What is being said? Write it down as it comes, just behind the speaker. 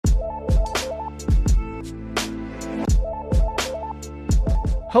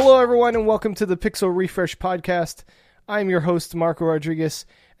Hello, everyone, and welcome to the Pixel Refresh Podcast. I'm your host, Marco Rodriguez,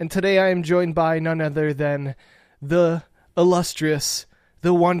 and today I am joined by none other than the illustrious,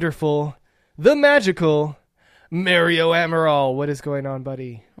 the wonderful, the magical Mario Amaral. What is going on,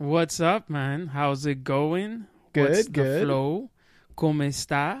 buddy? What's up, man? How's it going? Good, What's good. the flow? ¿Cómo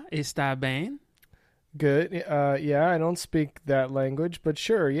está? ¿Está bien? Good. Yeah, I don't speak that language, but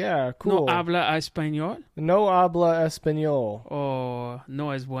sure, yeah, cool. ¿No habla español? No habla español. Oh,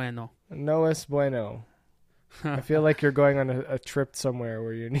 no es bueno. No es bueno. I feel like you're going on a trip somewhere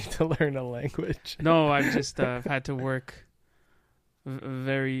where you need to learn a language. No, I've just had to work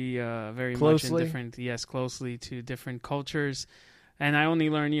very much in different, closely to different cultures. And I only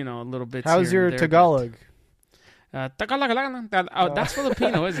learn, a little bit. How's your Tagalog? Tagalog. That's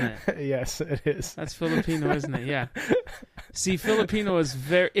Filipino, isn't it? Yes, it is. That's Filipino, isn't it? Yeah. See, Filipino is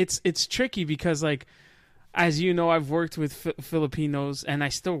it's tricky because, like, as you know, I've worked with Filipinos, and I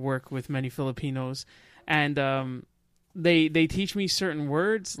still work with many Filipinos, and they teach me certain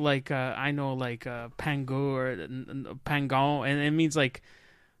words, like I know, like pango or pangong, and it means like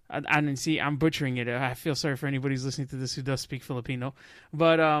I didn't see. I'm butchering it. I feel sorry for anybody who's listening to this who does speak Filipino,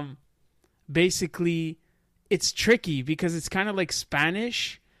 but basically, it's tricky because it's kind of like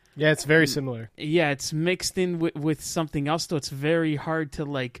Spanish. Yeah, it's very similar. Yeah, it's mixed in with something else, so it's very hard to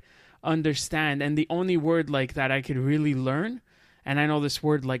like understand. And the only word like that I could really learn, and I know this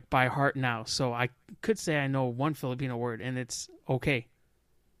word like by heart now, so I could say I know one Filipino word, and it's okay.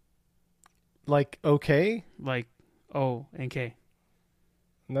 Like okay? Like O and K.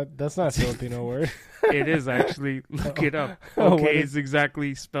 That's not a Filipino word. It is actually. Look it up. Okay is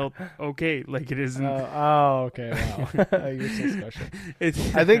exactly spelled okay, like it is in... okay. Wow. You're so special.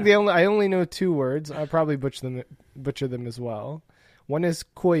 I think I only know two words. I probably butcher them as well. One is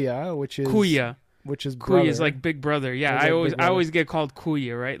kuya, which is brother. Kuya is like big brother. Yeah, I always get called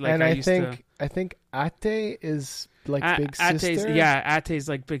kuya, right? Like, and I think ate is like big sister. Ate is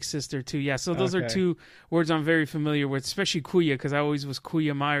like big sister too. Yeah, so those are two words I'm very familiar with, especially kuya, because I always was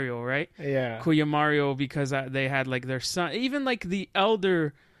Kuya Mario, right? Yeah, Kuya Mario, because they had like their son. Even like the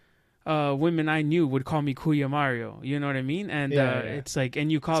elder women I knew would call me Kuya Mario. You know what I mean? And it's like,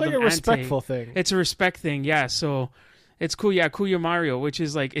 and you call them like a respectful thing. It's a respect thing, yeah. So it's Kuya Mario, which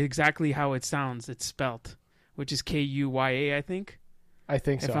is like exactly how it sounds. It's spelt, which is Kuya, I think. I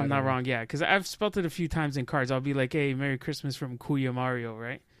think so. If I'm not wrong, yeah. Because I've spelt it a few times in cards. I'll be like, hey, Merry Christmas from Kuya Mario,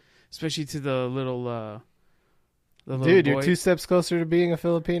 right? Especially to the little dude, boy. You're 2 steps closer to being a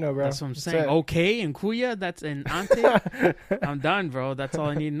Filipino, bro. That's what I'm saying. Okay, and Kuya, that's an ante. I'm done, bro. That's all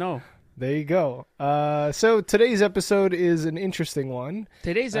I need to know. There you go. So today's episode is an interesting one.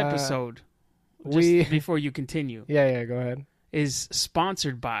 Today's episode, before you continue. Yeah, go ahead. Is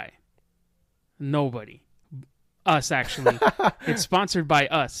sponsored by nobody. Us, actually. It's sponsored by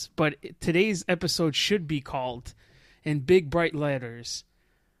us. But today's episode should be called, in big bright letters,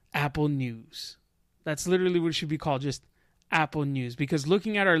 Apple News. That's literally what it should be called, just Apple News. Because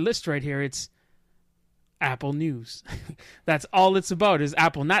looking at our list right here, it's Apple News. That's all it's about, is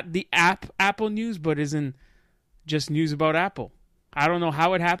Apple. Not the app Apple News, but isn't just news about Apple. I don't know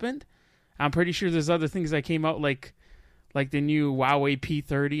how it happened. I'm pretty sure there's other things that came out, like the new Huawei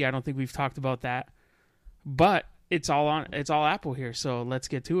P30. I don't think we've talked about that. But it's all Apple here, so let's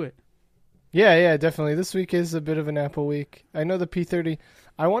get to it. Yeah, definitely. This week is a bit of an Apple week. I know the P30.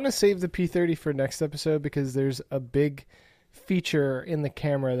 I want to save the P30 for next episode because there's a big feature in the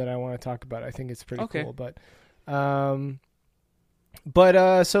camera that I want to talk about. I think it's pretty cool. But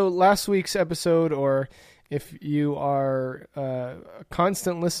so last week's episode, or if you are a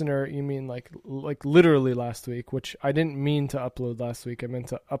constant listener, you mean like literally last week, which I didn't mean to upload last week. I meant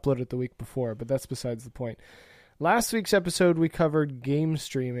to upload it the week before, but that's besides the point. Last week's episode, we covered game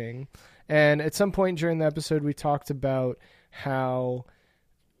streaming, and at some point during the episode, we talked about how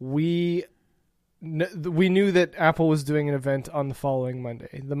we knew that Apple was doing an event on the following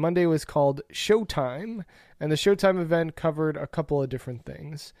Monday. The Monday was called Showtime, and the Showtime event covered a couple of different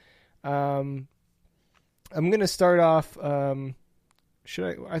things. I'm going to start off... I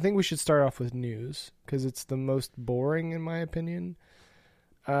think we should start off with news, because it's the most boring, in my opinion.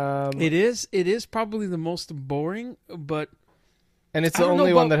 It is probably the most boring, but... And it's the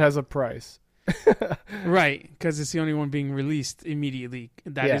only one that has a price. Right, because it's the only one being released immediately.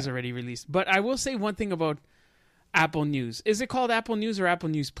 That is already released. But I will say one thing about Apple News. Is it called Apple News or Apple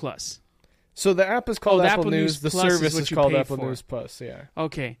News Plus? So the app is called Apple News. The Plus service is called Apple News Plus, yeah.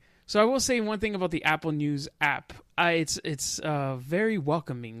 Okay. So I will say one thing about the Apple News app. It's very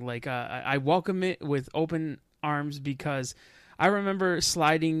welcoming. Like I welcome it with open arms because I remember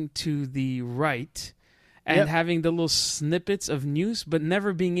sliding to the right and Yep. having the little snippets of news, but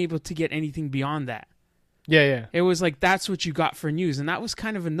never being able to get anything beyond that. Yeah. It was like that's what you got for news, and that was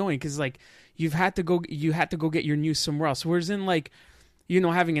kind of annoying because like you had to go get your news somewhere else. Whereas in like,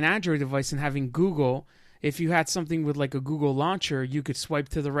 having an Android device and having Google, if you had something with like a Google launcher, you could swipe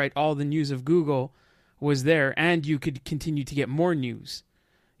to the right, all the news of Google was there, and you could continue to get more news.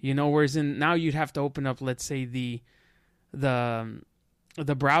 Whereas now you'd have to open up, let's say the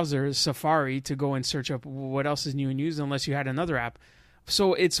browser Safari to go and search up what else is new in news, unless you had another app.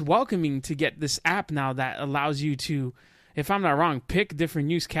 So it's welcoming to get this app now that allows you to, if I'm not wrong, pick different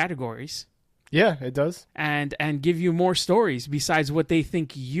news categories. Yeah, it does. And give you more stories besides what they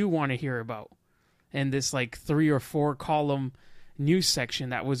think you want to hear about. And this like 3 or 4 column news section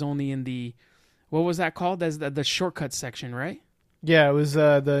that was only in the, what was that called? As the shortcut section, right? Yeah, it was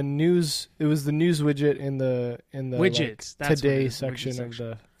the news. It was the news widget in the widgets. Like, That's today widget section of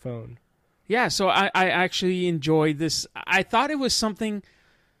the phone. Yeah, so I actually enjoyed this. I thought it was something,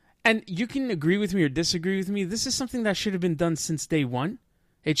 and you can agree with me or disagree with me. This is something that should have been done since day one.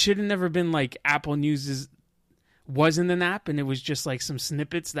 It should have never been like Apple News wasn't an app, and it was just like some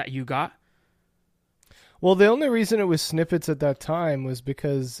snippets that you got. Well, the only reason it was snippets at that time was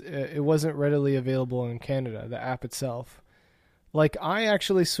because it wasn't readily available in Canada, the app itself. Like, I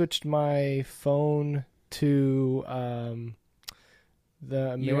actually switched my phone to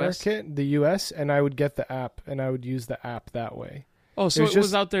the American, the US, and I would get the app, and I would use the app that way. Oh, so it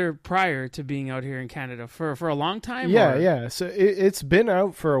was out there prior to being out here in Canada for a long time? Yeah, or? yeah. So it's been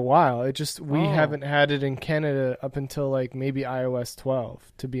out for a while. It just, we haven't had it in Canada up until like maybe iOS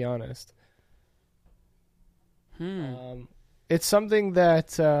 12, to be honest. It's something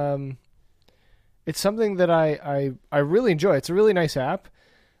that I really enjoy. It's a really nice app.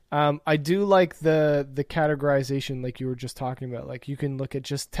 I do like the categorization, like you were just talking about. Like, you can look at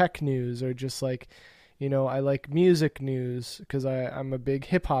just tech news, or just like, I like music news because I'm a big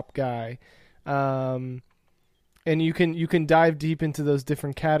hip hop guy. And you can dive deep into those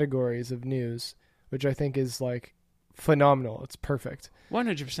different categories of news, which I think is like phenomenal. It's perfect.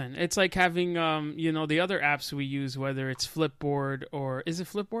 100%. It's like having the other apps we use, whether it's Flipboard or is it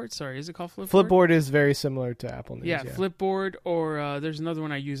Flipboard? Sorry, is it called Flipboard? Flipboard is very similar to Apple News. Yeah, Flipboard, or there's another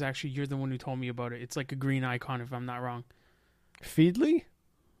one I use. Actually, you're the one who told me about it. It's like a green icon, if I'm not wrong. Feedly?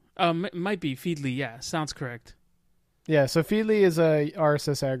 Might be Feedly. Yeah, sounds correct. Yeah, so Feedly is a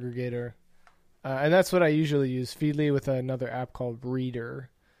RSS aggregator, and that's what I usually use. Feedly with another app called Reader.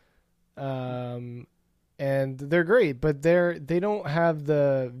 And they're great, but they don't have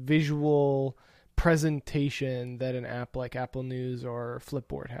the visual presentation that an app like Apple News or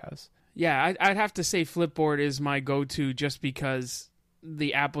Flipboard has. Yeah, I'd have to say Flipboard is my go-to just because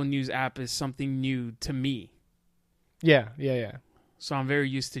the Apple News app is something new to me. Yeah. So I'm very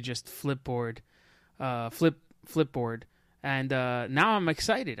used to just Flipboard, Flipboard. And now I'm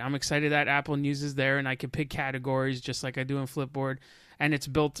excited. I'm excited that Apple News is there, and I can pick categories just like I do in Flipboard, and it's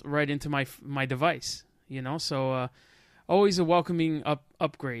built right into my device. So always a welcoming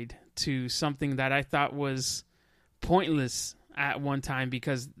upgrade to something that I thought was pointless at one time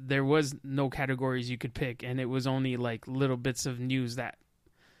because there was no categories you could pick, and it was only like little bits of news that,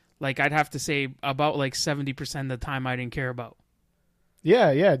 like, I'd have to say about like 70% of the time I didn't care about.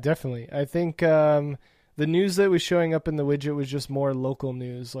 Yeah, definitely. I think the news that was showing up in the widget was just more local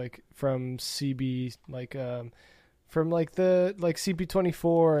news, like from CB, from like the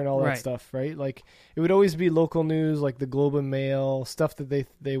CP24 and all that stuff, right? Like, it would always be local news, like the Globe and Mail, stuff that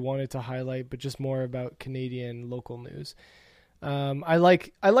they wanted to highlight, but just more about Canadian local news. I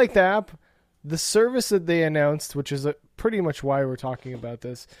like the app. The service that they announced, which is pretty much why we're talking about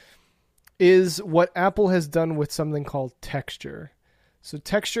this, is what Apple has done with something called Texture. So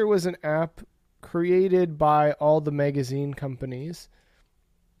Texture was an app created by all the magazine companies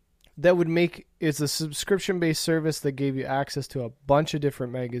that would make, it's a subscription-based service that gave you access to a bunch of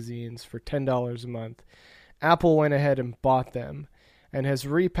different magazines for $10 a month. Apple went ahead and bought them and has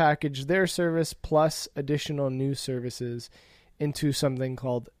repackaged their service plus additional news services into something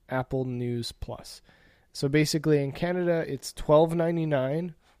called Apple News Plus. So basically in Canada, it's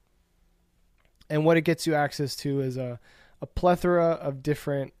 $12.99, and what it gets you access to is a plethora of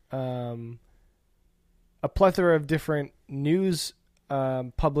different news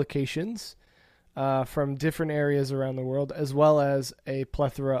publications from different areas around the world, as well as a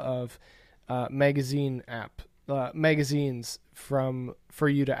plethora of magazines for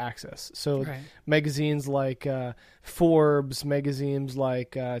you to access. So magazines like Forbes, magazines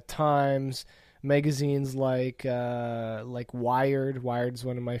like Times, magazines like Wired. Wired's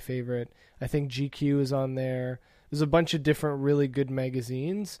one of my favorite. I think GQ is on there. There's a bunch of different really good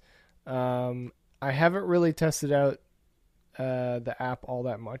magazines. I haven't really tested out the app all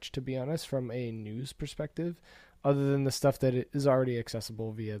that much, to be honest, from a news perspective, other than the stuff that is already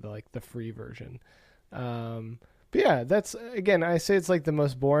accessible via the free version. But yeah, that's, again, I say it's like the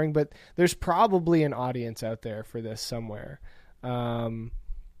most boring, but there's probably an audience out there for this somewhere.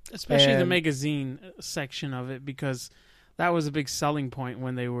 Especially the magazine section of it, because that was a big selling point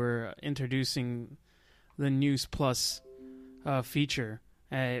when they were introducing the News Plus feature.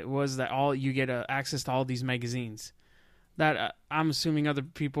 It was that you get access to all these magazines. That I'm assuming other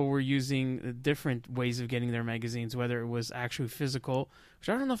people were using different ways of getting their magazines, whether it was actually physical, which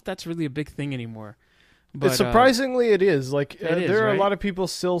I don't know if that's really a big thing anymore. But surprisingly, it is. Like there are right? a lot of people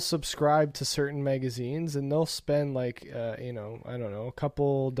still subscribe to certain magazines, and they'll spend I don't know, a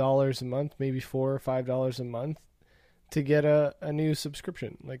couple dollars a month, maybe $4 or $5 a month, to get a new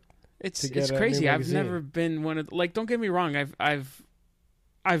subscription. Like it's crazy. I've never been one of don't get me wrong.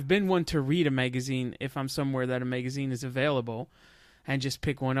 I've been one to read a magazine if I'm somewhere that a magazine is available, and just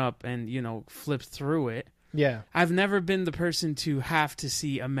pick one up and flip through it. Yeah, I've never been the person to have to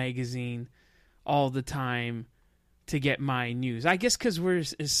see a magazine all the time to get my news. I guess because we're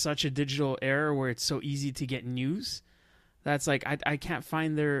in such a digital era where it's so easy to get news. That's I can't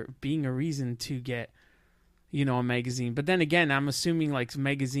find there being a reason to get a magazine. But then again, I'm assuming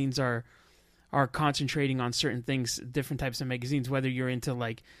magazines are concentrating on certain things, different types of magazines, whether you're into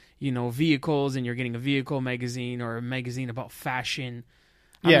vehicles and you're getting a vehicle magazine, or a magazine about fashion.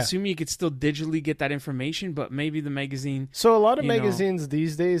 I'm assuming you could still digitally get that information, but maybe the magazine... So a lot of magazines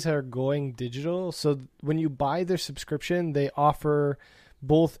these days are going digital. So when you buy their subscription, they offer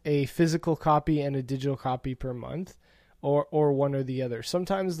both a physical copy and a digital copy per month, or one or the other.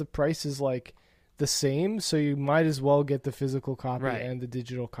 Sometimes the price is the same, so you might as well get the physical copy and the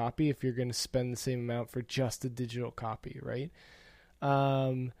digital copy if you're going to spend the same amount for just the digital copy, right?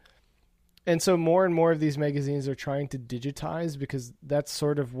 And so more and more of these magazines are trying to digitize, because that's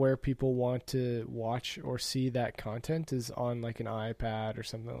sort of where people want to watch or see that content, is on an iPad or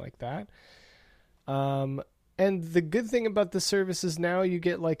something like that. And the good thing about the service is now you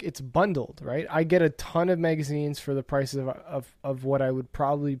get it's bundled, right? I get a ton of magazines for the price of what I would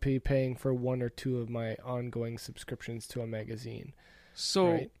probably be paying for one or two of my ongoing subscriptions to a magazine.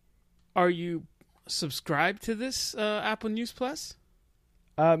 So right? Are you subscribed to this Apple News Plus?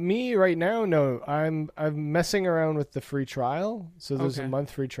 Me right now, no. I'm messing around with the free trial, so there's a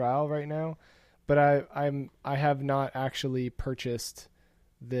month free trial right now, but I have not actually purchased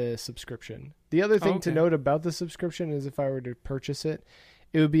the subscription. The other thing to note about the subscription is if I were to purchase it,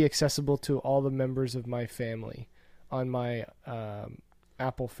 it would be accessible to all the members of my family on my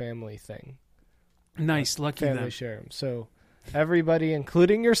Apple Family thing. Nice, lucky family them. Share 'em. So everybody,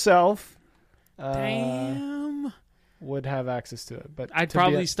 including yourself, damn, would have access to it. But I'd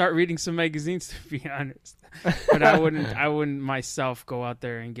probably start reading some magazines, to be honest. But I wouldn't myself go out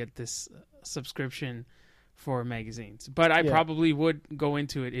there and get this subscription for magazines. But I probably would go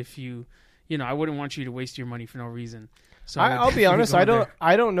into it if I wouldn't want you to waste your money for no reason. So I'll be honest, I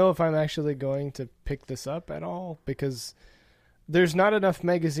don't know if I'm actually going to pick this up at all, because there's not enough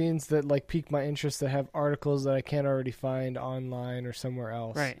magazines that pique my interest that have articles that I can't already find online or somewhere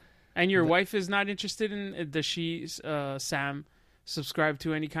else. Right. And your wife is not interested in, does she, Sam, subscribe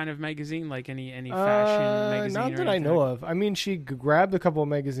to any kind of magazine, like any fashion magazine? Not that I know of. I mean, she grabbed a couple of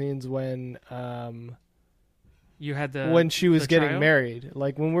magazines when you had when she was getting trial? married.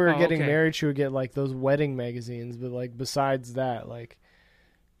 Like when we were getting married, she would get those wedding magazines. But besides that,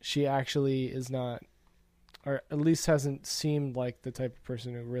 she actually is not, or at least hasn't seemed like the type of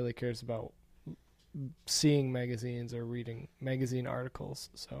person who really cares about seeing magazines or reading magazine articles.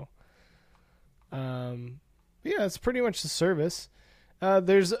 So, yeah, it's pretty much the service.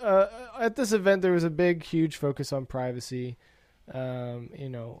 There's at this event there was a big, huge focus on privacy,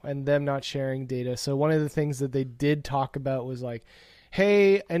 and them not sharing data. So one of the things that they did talk about was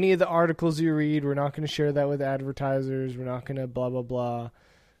hey, any of the articles you read, we're not going to share that with advertisers. We're not going to blah blah blah.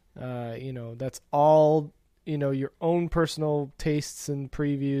 That's all your own personal tastes and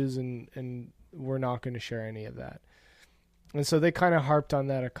previews, and we're not going to share any of that. And so they kind of harped on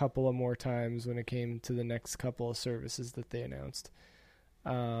that a couple of more times when it came to the next couple of services that they announced.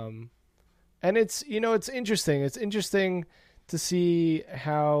 And it's, it's interesting. It's interesting to see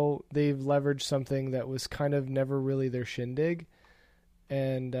how they've leveraged something that was kind of never really their shindig.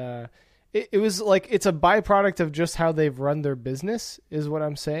 And it was it's a byproduct of just how they've run their business, is what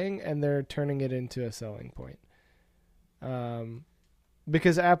I'm saying. And they're turning it into a selling point.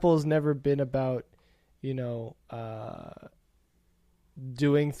 Because Apple has never been about,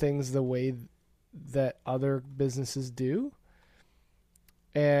 doing things the way that other businesses do.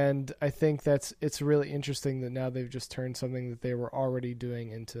 And I think it's really interesting that now they've just turned something that they were already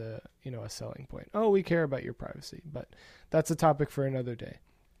doing into, a selling point. Oh, we care about your privacy, but that's a topic for another day.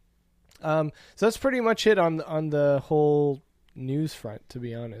 So that's pretty much it on the whole news front, to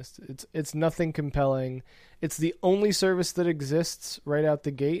be honest. It's nothing compelling. It's the only service that exists right out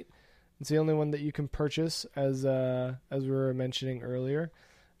the gate. It's the only one that you can purchase, as we were mentioning earlier.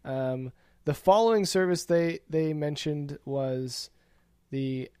 The following service they mentioned was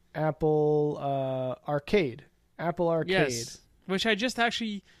the Apple Arcade. Apple Arcade. Yes, which I didn't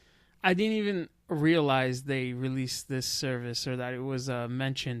even realize they released this service or that it was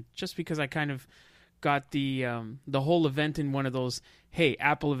mentioned, just because I kind of got the whole event in one of those, hey,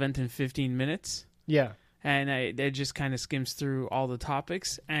 Apple event in 15 minutes. Yeah. And it just kind of skims through all the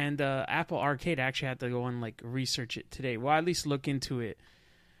topics. And Apple Arcade, I actually had to go and research it today. Well, at least look into it.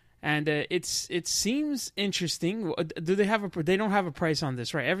 And it seems interesting. Do they have they don't have a price on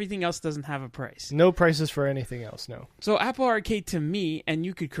this, right? Everything else doesn't have a price. No prices for anything else, no. So Apple Arcade, to me, and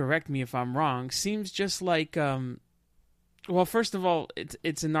you could correct me if I'm wrong, seems just like well, first of all,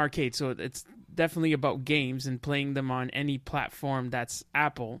 it's an arcade, so it's definitely about games and playing them on any platform that's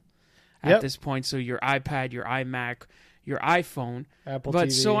Apple at this point. So your iPad, your iMac, your iPhone. Apple but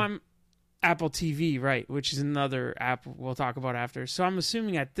TV. So I'm Apple TV, right, which is another app we'll talk about after. So I'm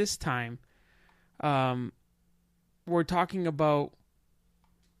assuming at this time we're talking about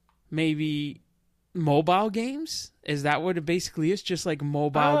maybe mobile games. Is that what it basically is? Just like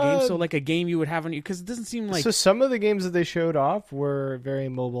mobile games? So like a game you would have on you? Because it doesn't seem like... So some of the games that they showed off were very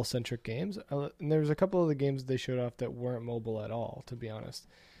mobile-centric games. And there was a couple of the games that they showed off that weren't mobile at all, to be honest.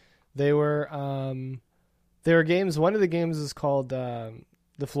 They were games... One of the games is called The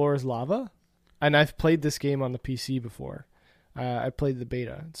Floor is Lava. And I've played this game on the PC before. I played the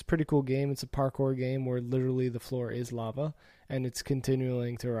beta. It's a pretty cool game. It's a parkour game where literally the floor is lava. And it's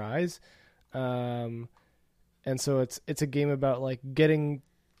continuing to rise. And so it's a game about getting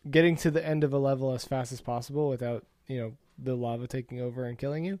to the end of a level as fast as possible without the lava taking over and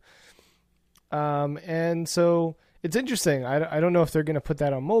killing you. And so it's interesting. I don't know if they're going to put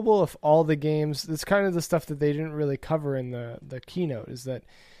that on mobile. If all the games, that's kind of the stuff that they didn't really cover in the keynote, is that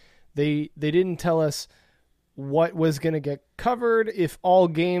they didn't tell us what was going to get covered, if all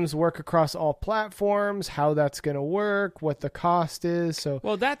games work across all platforms, how that's going to work, what the cost is. So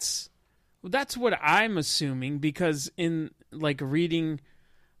well, that's what I'm assuming, because in reading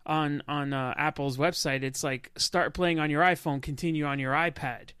on Apple's website, it's start playing on your iPhone, continue on your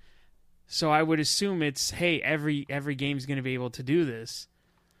iPad. So I would assume it's, hey, every game's going to be able to do this.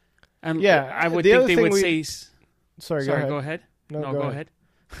 And yeah, I would think they would say... Sorry, go ahead. No, go ahead.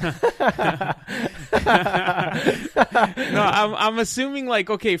 No, I'm assuming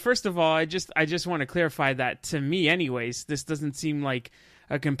okay, first of all, I just want to clarify that, to me anyways, this doesn't seem like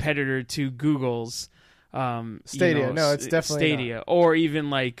a competitor to Google's Stadia. No, it's definitely Stadia not. Or even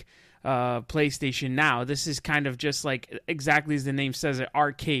PlayStation Now. This is kind of just exactly as the name says, it,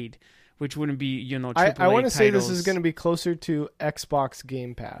 arcade, which wouldn't be AAA I want to say this titles. is going to be closer to Xbox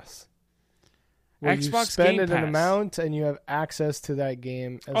Game Pass. Where Xbox you spend Game an Pass. amount and you have access to that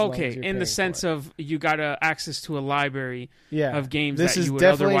game. As long as you're in paying the sense for it. of you got access to a library of games this that is you would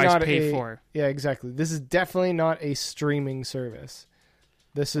definitely otherwise not pay for. Yeah, exactly. This is definitely not a streaming service.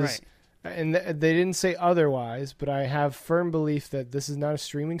 This is, right. And they didn't say otherwise, but I have firm belief that this is not a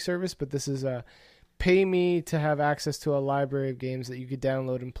streaming service, but this is a pay me to have access to a library of games that you could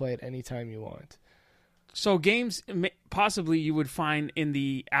download and play at any time you want. So games possibly you would find in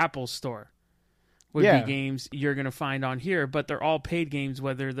the Apple Store would be games you're going to find on here, but they're all paid games,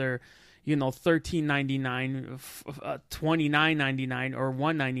 whether they're $13.99, $29.99, or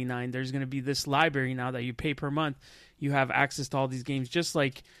 $1.99. There's going to be this library now that you pay per month. You have access to all these games, just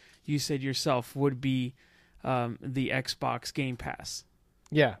like you said yourself would be the Xbox Game Pass.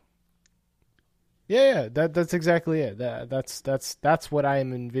 Yeah. That's exactly it. That's what I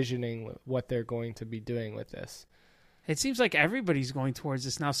am envisioning what they're going to be doing with this. It seems like everybody's going towards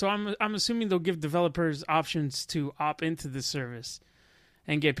this now, so I'm assuming they'll give developers options to opt into this service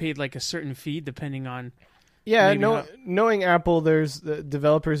and get paid a certain fee depending on. Yeah, knowing Apple, there's the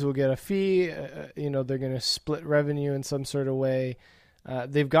developers will get a fee. They're going to split revenue in some sort of way.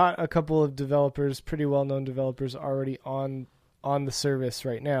 They've got a couple of developers, pretty well-known developers, already on the service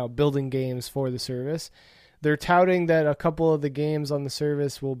right now, building games for the service. They're touting that a couple of the games on the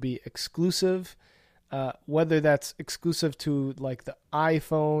service will be exclusive. Whether that's exclusive to the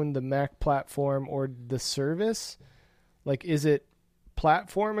iPhone, the Mac platform, or the service, is it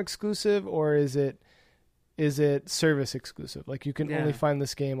platform exclusive or is it service exclusive? You can only find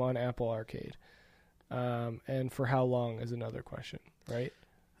this game on Apple Arcade, and for how long is another question, right?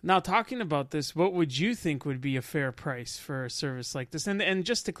 Now, talking about this, what would you think would be a fair price for a service like this? And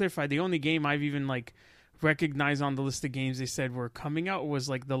just to clarify, the only game I've even like recognized on the list of games they said were coming out was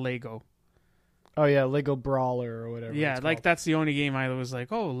like the Lego. Oh yeah, Lego Brawler or whatever. Yeah, it's like called. that's the only game I was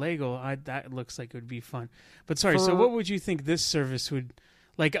like, oh, Lego, that looks like it would be fun. But sorry, so what would you think this service would,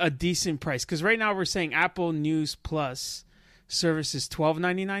 like a decent price? Because right now we're saying Apple News Plus service is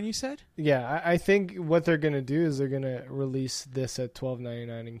 $12.99. You said? Yeah, I think what they're gonna do is they're gonna release this at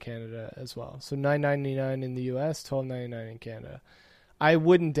 $12.99 in Canada as well. So $9.99 in the US, $12.99 in Canada. I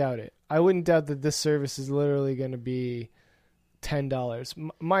wouldn't doubt it. I wouldn't doubt that this service is literally gonna be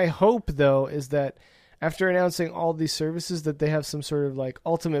 $10. My hope though is that after announcing all these services that they have some sort of like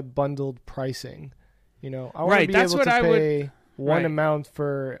ultimate bundled pricing. You know, I want to be able to pay one amount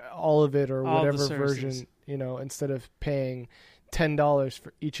for all of it or all whatever version, you know, instead of paying $10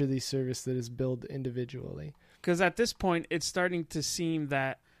 for each of these services that is billed individually. Because at this point, it's starting to seem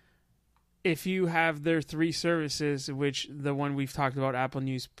that if you have their 3 services, which the one we've talked about, Apple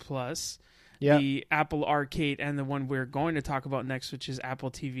News Plus, the Apple Arcade, and the one we're going to talk about next, which is Apple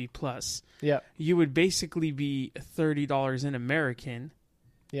TV Plus, you would basically be $30 in American.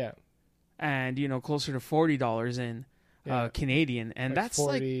 Yeah. And, you know, closer to $40 in Canadian. And like that's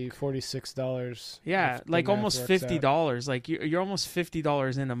 $46. Yeah, like almost $50. Like you're almost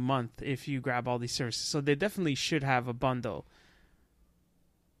 $50 in a month if you grab all these services. So they definitely should have a bundle.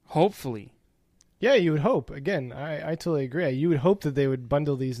 Hopefully. Yeah, you would hope. Again, I totally agree. You would hope that they would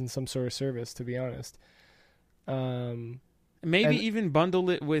bundle these in some sort of service, to be honest. Maybe even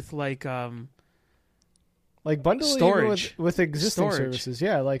bundle it with like bundle storage with existing services.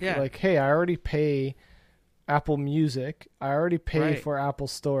 Yeah, like hey, I already pay Apple Music. I already pay for Apple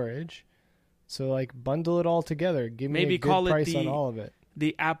Storage. So like bundle it all together. Give me a good price on all of it.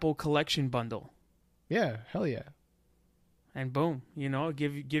 The Apple Collection Bundle. Yeah, hell yeah. And boom, you know,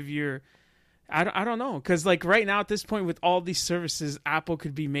 give your I don't know, because like right now at this point with all these services, Apple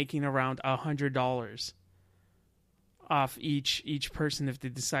could be making around $100 off each person if they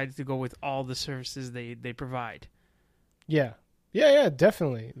decided to go with all the services they provide. Yeah,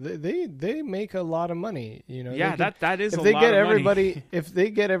 definitely. They make a lot of money, you know. Yeah, that is if a they lot get of everybody money. If they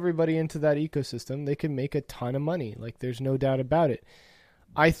get everybody into that ecosystem, they can make a ton of money. Like there's no doubt about it.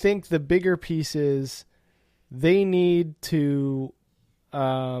 I think the bigger piece is they need to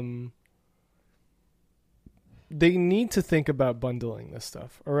think about bundling this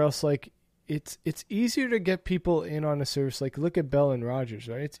stuff, or else like it's easier to get people in on a service. Like look at Bell and Rogers,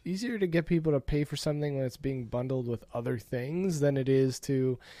 right? It's easier to get people to pay for something when it's being bundled with other things than it is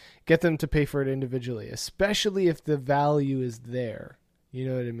to get them to pay for it individually, especially if the value is there. You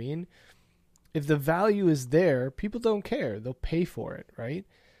know what I mean? If the value is there, people don't care. They'll pay for it, right?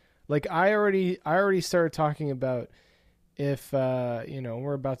 Like I already started talking about if you know,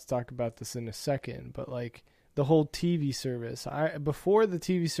 we're about to talk about this in a second, but like the whole TV service. Before the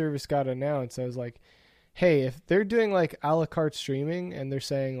TV service got announced, I was like, hey, if they're doing like a la carte streaming and they're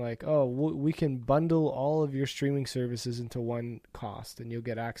saying like, oh, we can bundle all of your streaming services into one cost and you'll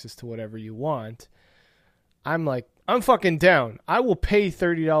get access to whatever you want, I'm like, I'm fucking down. I will pay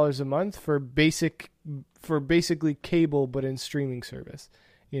 $30 a month for basically cable but in streaming service.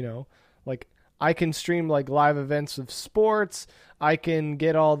 You know, like I can stream like live events of sports. I can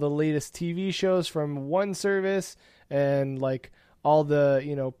get all the latest TV shows from one service and like all the,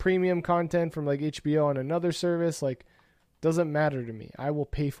 you know, premium content from like HBO on another service. Like, doesn't matter to me. I will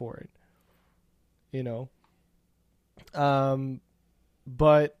pay for it. You know?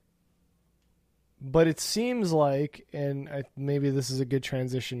 But it seems like, and maybe this is a good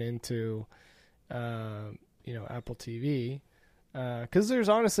transition into, you know, Apple TV. Because there's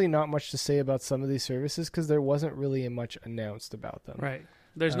honestly not much to say about some of these services because there wasn't really much announced about them. Right.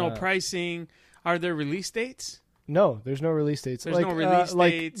 There's no pricing. Are there release dates? No, there's no release dates. There's no release dates.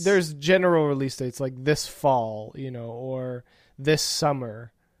 Like there's general release dates like this fall, you know, or this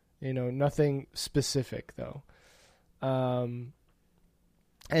summer. You know, nothing specific though. And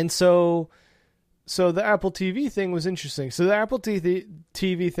so the Apple TV thing was interesting. So the Apple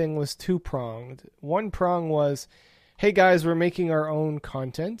TV thing was two-pronged. One prong was, hey guys, we're making our own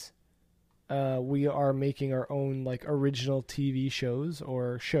content. We are making our own like original TV shows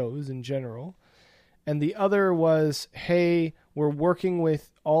or shows in general. And the other was, hey, we're working with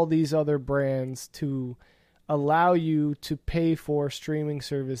all these other brands to allow you to pay for streaming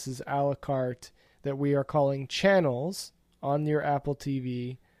services a la carte that we are calling channels on your Apple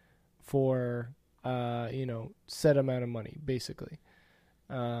TV for, you know, set amount of money, basically.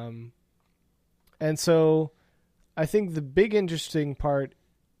 And so I think the big interesting part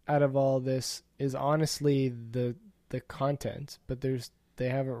out of all this is honestly the content, but there's they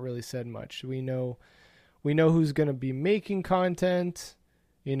haven't really said much. We know who's going to be making content.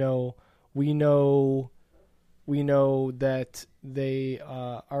 You know, we know that they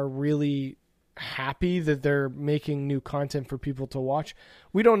are really happy that they're making new content for people to watch.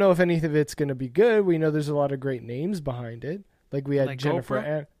 We don't know if any of it's going to be good. We know there's a lot of great names behind it. Like we had Like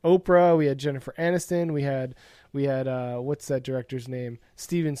Jennifer Oprah, we had Jennifer Aniston, we had what's that director's name?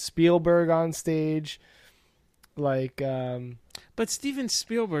 Steven Spielberg on stage. Like But Steven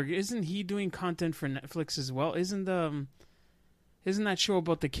Spielberg, isn't he doing content for Netflix as well? Isn't that show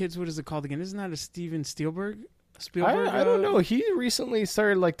about the kids, what is it called again? Isn't that a Steven Spielberg? I don't know. He recently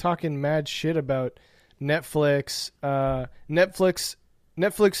started like talking mad shit about Netflix.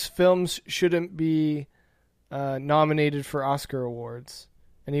 Netflix films shouldn't be nominated for Oscar awards,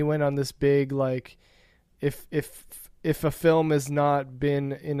 and he went on this big like, if a film has not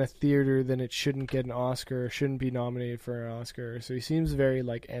been in a theater, then it shouldn't get an Oscar, shouldn't be nominated for an Oscar. So he seems very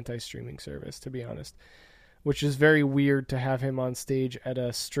like anti-streaming service, to be honest, which is very weird to have him on stage at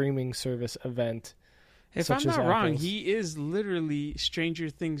a streaming service event. If I'm not wrong, he is literally Stranger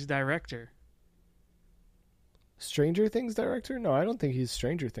Things director. Stranger Things director? No, I don't think he's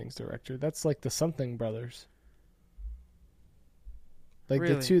Stranger Things director. That's like the Something Brothers. Like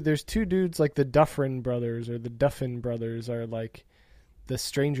Really? there's two dudes like the Dufferin brothers or the Duffin brothers are like the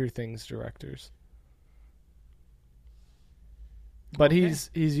Stranger Things directors. But Okay.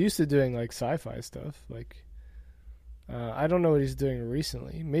 he's used to doing like sci-fi stuff. Like I don't know what he's doing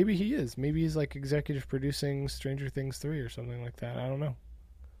recently. Maybe he is. Maybe he's like executive producing Stranger Things 3 or something like that. I don't know.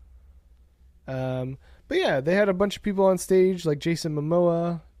 But yeah, they had a bunch of people on stage like Jason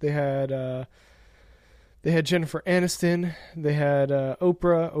Momoa. They had Jennifer Aniston. They had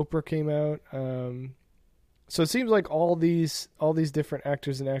Oprah. Oprah came out. So it seems like all these different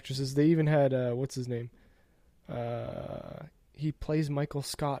actors and actresses. They even had what's his name? He plays Michael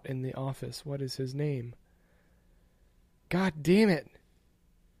Scott in The Office. What is his name? God damn it!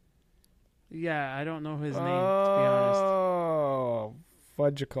 Yeah, I don't know his name, to be honest. Oh,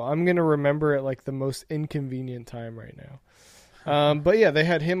 fudgicle. I'm gonna remember it like the most inconvenient time right now. But yeah, they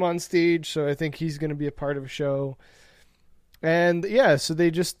had him on stage, so I think he's gonna be a part of a show. And yeah, so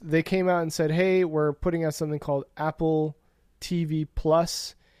they came out and said, "Hey, we're putting out something called Apple TV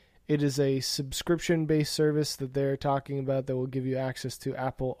Plus. It is a subscription-based service that they're talking about that will give you access to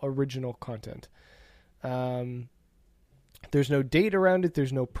Apple original content." There's no date around it.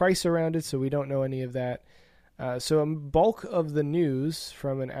 There's no price around it, so we don't know any of that. So a bulk of the news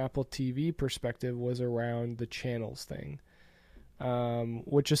from an Apple TV perspective was around the channels thing,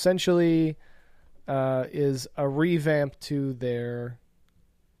 which essentially is a revamp to their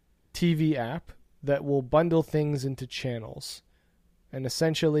TV app that will bundle things into channels. And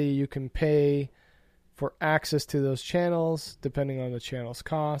essentially you can pay for access to those channels depending on the channel's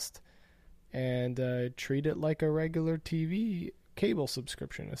cost, and treat it like a regular TV cable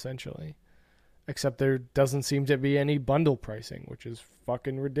subscription, essentially. Except there doesn't seem to be any bundle pricing, which is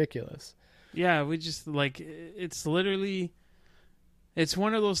fucking ridiculous. Yeah, we just like it's literally it's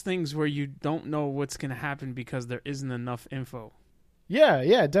one of those things where you don't know what's going to happen because there isn't enough info.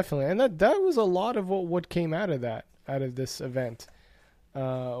 Yeah, definitely. And that was a lot of what came out of this event.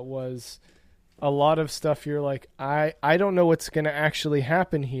 Was a lot of stuff you're like, I don't know what's going to actually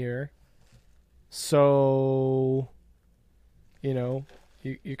happen here. So, you know,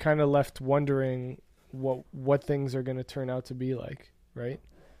 you're kind of left wondering what things are going to turn out to be like, right?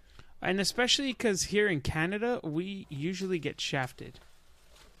 And especially because here in Canada, we usually get shafted.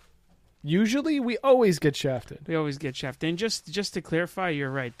 Usually, we always get shafted. We always get shafted. And just to clarify,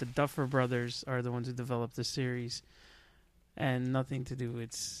 you're right. The Duffer Brothers are the ones who developed the series. And nothing to do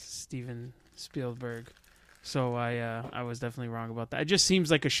with Steven Spielberg. So I was definitely wrong about that. It just seems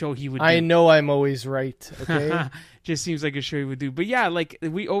like a show he would do. I know I'm always right, okay? Just seems like a show he would do. But yeah, like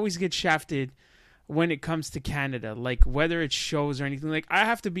we always get shafted when it comes to Canada. Like whether it's shows or anything. Like I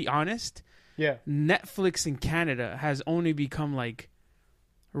have to be honest. Yeah. Netflix in Canada has only become like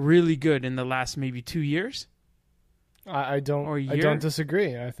really good in the last maybe 2 years. I don't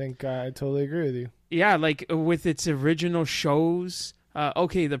disagree. I think I totally agree with you. Yeah, like with its original shows.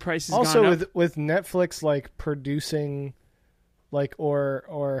 Okay, the price has also gone up. with Netflix like producing, like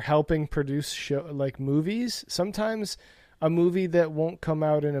or helping produce like movies. Sometimes a movie that won't come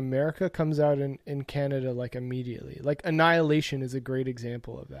out in America comes out in Canada like immediately. Like Annihilation is a great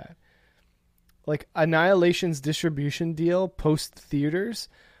example of that. Like Annihilation's distribution deal post theaters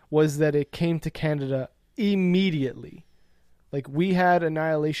was that it came to Canada immediately. Like we had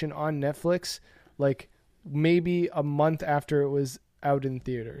Annihilation on Netflix like maybe a month after it was out in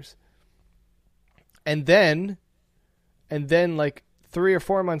theaters. And then like 3 or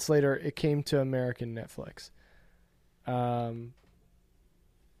 4 months later, it came to American Netflix.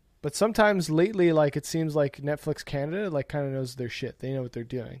 But sometimes lately, like, it seems like Netflix Canada, like, kind of knows their shit. They know what they're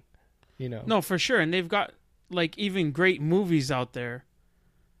doing, you know? No, for sure. And they've got, like, even great movies out there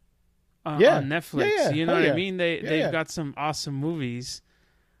on Netflix. Yeah. You know Hell what yeah. I mean? They've Yeah. got some awesome movies.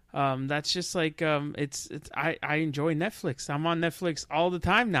 That's just like, I enjoy Netflix. I'm on Netflix all the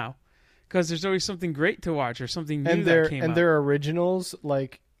time now because there's always something great to watch or something new that came out. Their originals,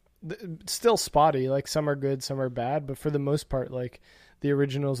 like, still spotty. Like, some are good, some are bad. But for the most part, like, the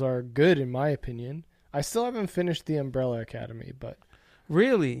originals are good, in my opinion. I still haven't finished The Umbrella Academy, but...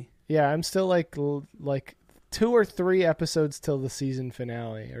 Really? Yeah, I'm still, like 2 or 3 episodes till the season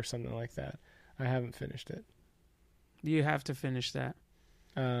finale or something like that. I haven't finished it. You have to finish that.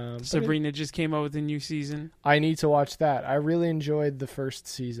 But Sabrina just came out with a new season. I need to watch that. I really enjoyed the first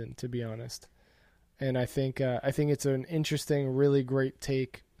season, to be honest. And I think it's an interesting, really great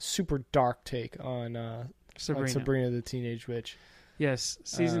take, super dark take on Sabrina the Teenage Witch. Yes,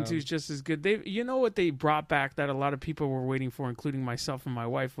 season 2 is just as good. You know what they brought back that a lot of people were waiting for, including myself and my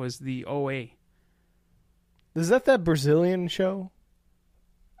wife, was the OA. Is that Brazilian show?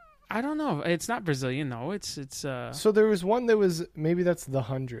 I don't know. It's not Brazilian, no. It's So there was one that was, maybe that's The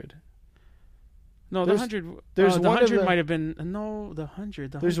 100. No, There's- the 100. there's the one of 100 them- might have been the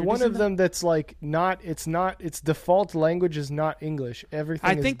 100. There's 100, one isn't of them that's like its default language is not English. Everything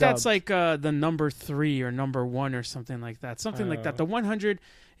I is think that's dubbed. like the number 3 or number 1 or something like that. Something like that. The 100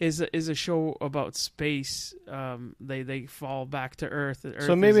 is a show about space. They fall back to Earth. Earth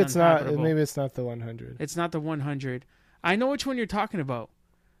So maybe is it's not uninhabitable. maybe it's not the 100. It's not the 100. I know which one you're talking about.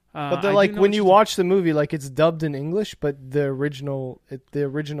 But I like do know when what you you're- watch the movie, like it's dubbed in English, but the original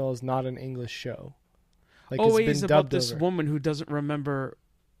is not an English show. Like OA it's is been about dubbed this over. woman who doesn't remember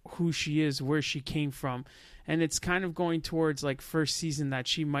who she is, where she came from, and it's kind of going towards like first season that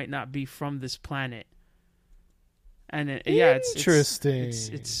she might not be from this planet. And it's Interesting.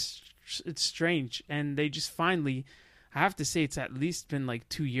 It's strange, and they just finally, I have to say, it's at least been like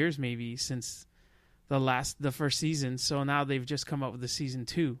 2 years maybe since the first season. So now they've just come up with the season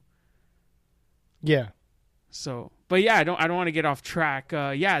 2. Yeah. So, but yeah, I don't want to get off track.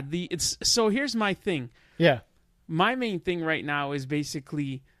 So here's my thing. Yeah. My main thing right now is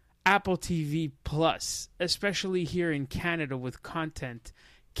basically Apple TV Plus, especially here in Canada with content.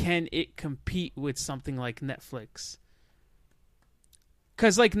 Can it compete with something like Netflix?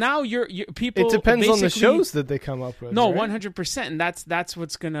 Because like now you're people. It depends on the basically- shows that they come up with. No, right? 100%, and that's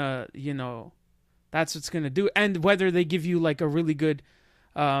what's gonna that's what's gonna do, and whether they give you like a really good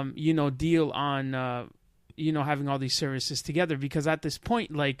deal on having all these services together, because at this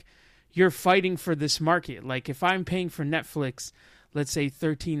point, like, you're fighting for this market. Like, if I'm paying for Netflix, let's say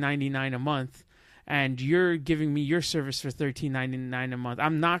 $13.99 a month, and you're giving me your service for $13.99 a month,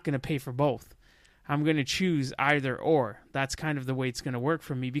 I'm not going to pay for both. I'm going to choose either or. That's kind of the way it's going to work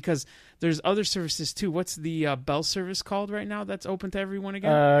for me, because there's other services too. What's the Bell service called right now that's open to everyone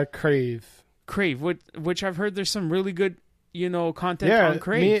again? Crave. Crave, which I've heard there's some really good content on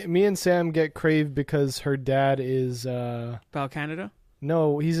Crave. Me and Sam get Crave because her dad is Bell Canada?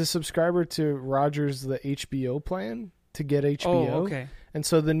 no, he's a subscriber to Rogers, the HBO plan to get HBO. Oh, okay. And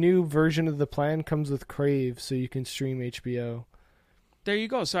so the new version of the plan comes with Crave, so you can stream HBO. There you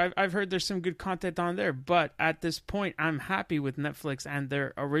go. So I've heard there's some good content on there, but at this point, I'm happy with Netflix and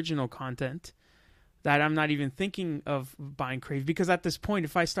their original content that I'm not even thinking of buying Crave, because at this point,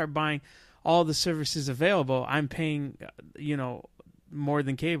 if I start buying all the services available, I'm paying, more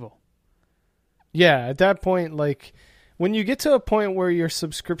than cable. Yeah, at that point, like when you get to a point where your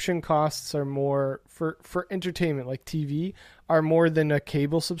subscription costs are more for entertainment, like TV, are more than a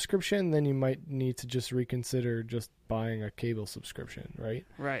cable subscription, then you might need to just reconsider just buying a cable subscription, right?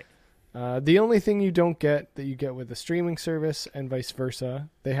 Right. The only thing you don't get that you get with a streaming service and vice versa,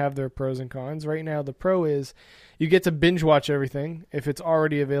 they have their pros and cons. Right now, the pro is you get to binge watch everything if it's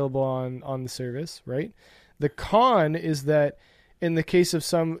already available on the service, right? The con is that in the case of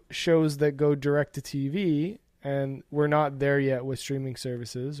some shows that go direct to TV, and we're not there yet with streaming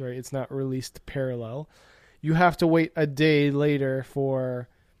services, right? It's not released parallel. You have to wait a day later for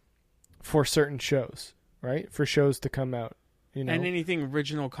certain shows, right? For shows to come out. And anything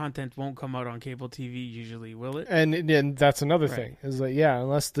original content won't come out on cable TV usually, will it? And that's another Right. thing is that,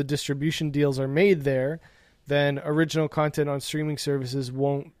 unless the distribution deals are made there, then original content on streaming services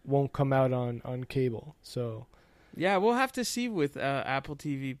won't come out on cable. So yeah, we'll have to see with Apple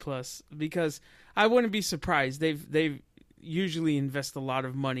TV Plus, because I wouldn't be surprised. They've usually invest a lot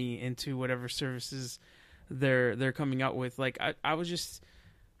of money into whatever services they're coming out with. Like I was just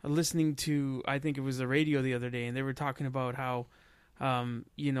listening to, I think it was the radio the other day, and they were talking about how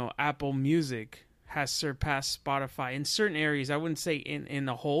Apple Music has surpassed Spotify in certain areas. I wouldn't say in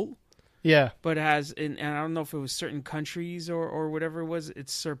the whole, Yeah. but and I don't know if it was certain countries or whatever it was,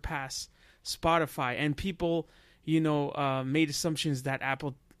 it's surpassed Spotify. And people, made assumptions that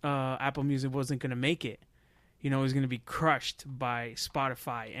Apple Music wasn't going to make it. It was going to be crushed by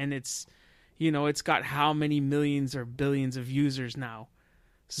Spotify. And it's got how many millions or billions of users now.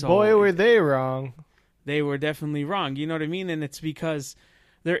 So Boy, were they wrong. They were definitely wrong. You know what I mean? And it's because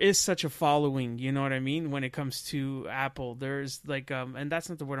there is such a following, you know what I mean, when it comes to Apple. There's like and that's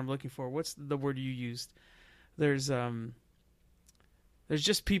not the word I'm looking for. What's the word you used? There's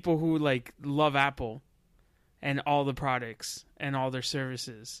just people who like love Apple and all the products and all their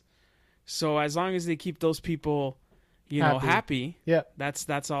services. So as long as they keep those people, happy, yeah,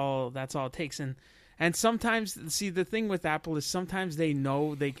 that's all it takes. And sometimes, see, the thing with Apple is sometimes they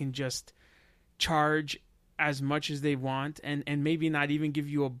know they can just charge as much as they want and maybe not even give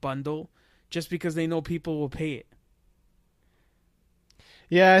you a bundle just because they know people will pay it.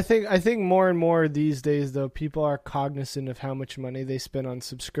 Yeah, I think more and more these days, though, people are cognizant of how much money they spend on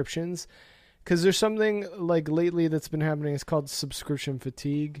subscriptions. Because there's something like lately that's been happening. It's called subscription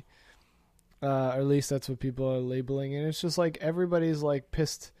fatigue. Or at least that's what people are labeling. And it's just like everybody's like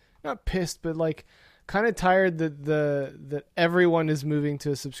pissed. Not pissed, but like kind of tired that everyone is moving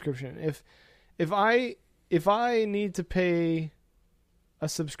to a subscription. If I need to pay a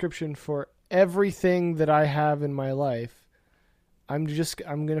subscription for everything that I have in my life, I'm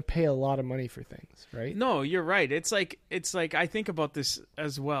going to pay a lot of money for things, right? No, you're right. It's like I think about this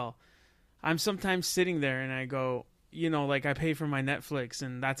as well. I'm sometimes sitting there and I go, like I pay for my Netflix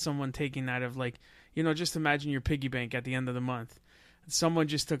and that's someone taking out of like, just imagine your piggy bank at the end of the month. Someone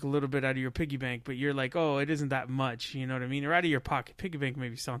just took a little bit out of your piggy bank, but you're like, oh, it isn't that much, you know what I mean? Or out of your pocket. Piggy bank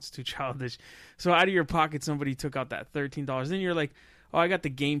maybe sounds too childish. So out of your pocket, somebody took out that $13. Then you're like, oh, I got the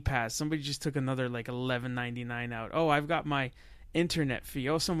Game Pass. Somebody just took another like $11.99 out. Oh, I've got my internet fee.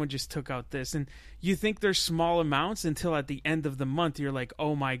 Oh, someone just took out this. And you think they're small amounts until at the end of the month, you're like,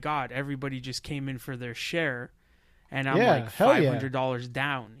 oh my God, everybody just came in for their share. And I'm like $500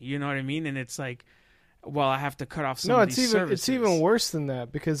 down. You know what I mean? And it's like, well, I have to cut off some of these services. It's even worse than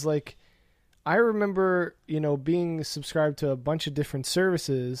that because, like, I remember, being subscribed to a bunch of different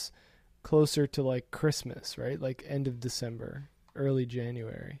services closer to, like, Christmas, right? Like, end of December, early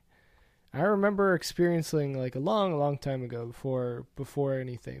January. I remember experiencing, like, a long, long time ago before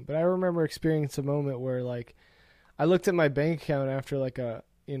anything. But I remember experiencing a moment where, like, I looked at my bank account after, like, a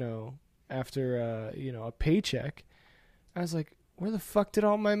paycheck. I was like, where the fuck did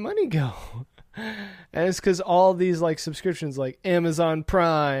all my money go? And it's because all these like subscriptions like Amazon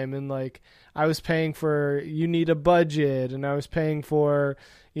Prime and like I was paying for You Need a Budget and I was paying for,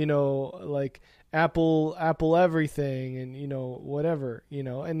 like Apple everything and, whatever,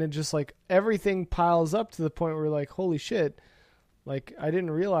 and then just like everything piles up to the point where like, holy shit, like I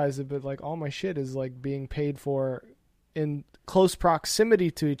didn't realize it, but like all my shit is like being paid for in close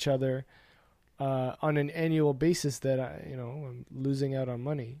proximity to each other on an annual basis that I'm losing out on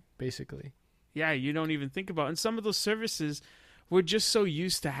money basically. Yeah, you don't even think about it. And some of those services we're just so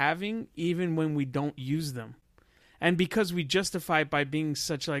used to having even when we don't use them. And because we justify it by being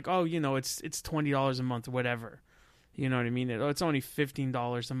such like, oh, it's $20 a month, whatever. You know what I mean? It's only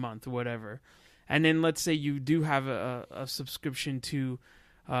 $15 a month, whatever. And then let's say you do have a subscription to,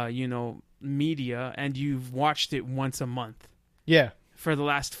 media and you've watched it once a month. Yeah. For the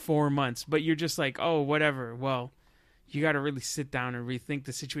last 4 months. But you're just like, oh, whatever. Well, you got to really sit down and rethink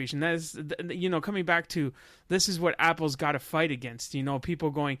the situation. That is, coming back to this is what Apple's got to fight against. People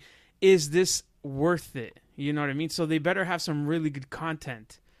going, is this worth it? You know what I mean? So they better have some really good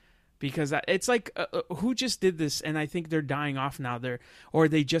content because it's like who just did this? And I think they're dying off now. Or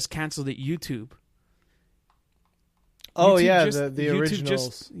they just canceled it. YouTube. Oh YouTube yeah, just, the YouTube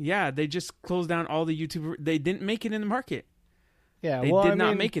originals. They just closed down all the YouTube. They didn't make it in the market. Yeah, they did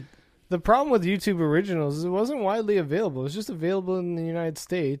not make it. The problem with YouTube Originals is it wasn't widely available. It was just available in the United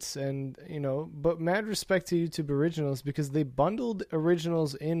States, and but mad respect to YouTube Originals because they bundled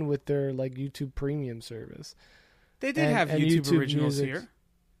Originals in with their like YouTube Premium service. They did have YouTube Originals here.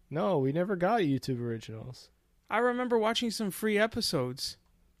 No, we never got YouTube Originals. I remember watching some free episodes.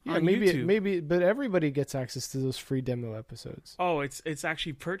 Yeah, on YouTube. but everybody gets access to those free demo episodes. Oh, it's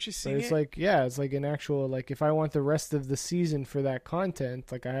actually purchasing. But it's like an actual like if I want the rest of the season for that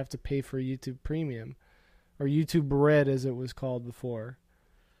content, like I have to pay for YouTube Premium, or YouTube Red as it was called before,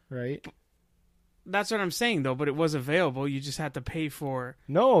 right? That's what I'm saying though. But it was available. You just had to pay for.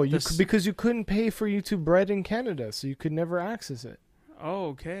 No, because you couldn't pay for YouTube Red in Canada, so you could never access it. Oh,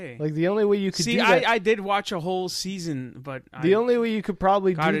 okay. Like the only way you could See, do that, I did watch a whole season, but the only way you could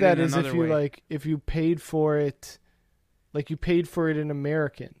probably got do it that in is if another you way. if you paid for it, like you paid for it in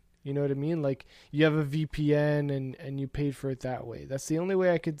American. You know what I mean? Like you have a VPN and you paid for it that way. That's the only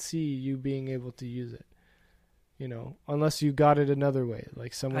way I could see you being able to use it. You know, unless you got it another way,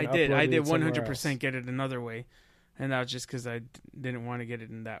 like someone I did uploaded it somewhere 100% else. get it another way, and that was just because I didn't want to get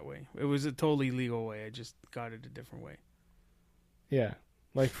it in that way. It was a totally legal way. I just got it a different way. Yeah,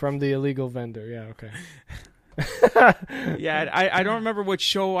 like from the illegal vendor. Yeah, okay. Yeah, I don't remember what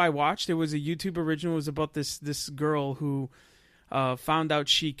show I watched. It was a YouTube original. It was about this girl who found out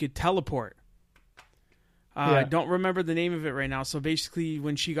she could teleport. I don't remember the name of it right now. So basically,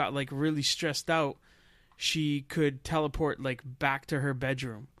 when she got like really stressed out, she could teleport like back to her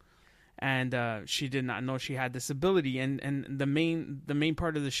bedroom, and she did not know she had this ability. And the main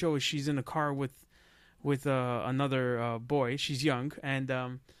part of the show is she's in a car with another boy. She's young,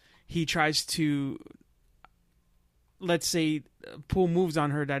 and he tries to, let's say, pull moves on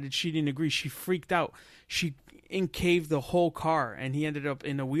her that she didn't agree. She freaked out. She encaved the whole car, and he ended up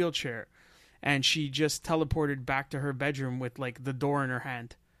in a wheelchair. And she just teleported back to her bedroom with like the door in her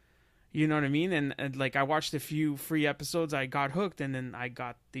hand. You know what I mean? And like I watched a few free episodes, I got hooked, and then I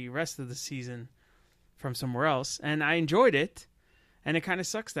got the rest of the season from somewhere else, and I enjoyed it. And it kind of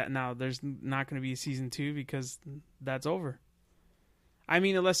sucks that now there's not going to be a season 2 because that's over. I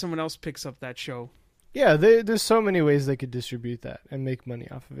mean, unless someone else picks up that show. Yeah, there's so many ways they could distribute that and make money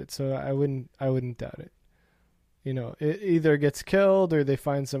off of it. So I wouldn't doubt it. You know, it either gets killed or they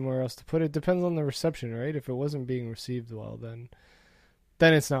find somewhere else to put it. Depends on the reception, right? If it wasn't being received well, then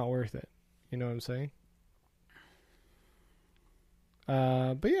it's not worth it. You know what I'm saying?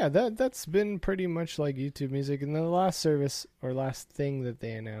 But yeah, that's been pretty much like YouTube Music. And then the last service or last thing that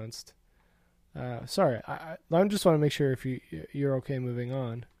they announced. Sorry, I just want to make sure if you're okay moving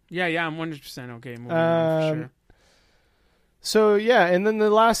on. Yeah, I'm 100% okay moving on for sure. So yeah, and then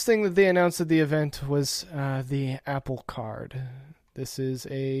the last thing that they announced at the event was the Apple Card. This is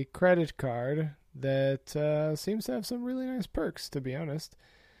a credit card that seems to have some really nice perks, to be honest.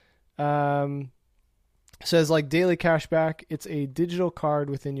 Says like daily cashback. It's a digital card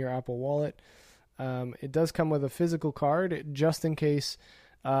within your Apple Wallet. It does come with a physical card just in case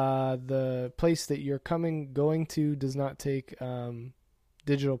the place that you're going to does not take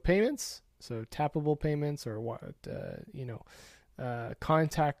digital payments. So tappable payments or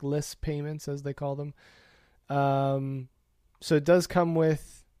contactless payments as they call them. So it does come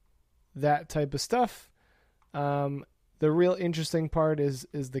with that type of stuff. The real interesting part is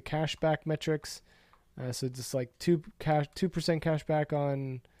the cashback metrics. So just like 2% cashback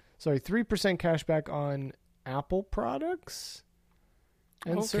on, 3% cashback on Apple products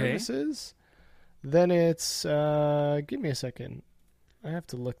and services. Then it's give me a second. I have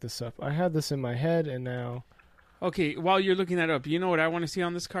to look this up. I had this in my head, and now... Okay, while you're looking that up, you know what I want to see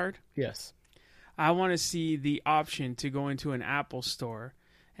on this card? Yes. I want to see the option to go into an Apple store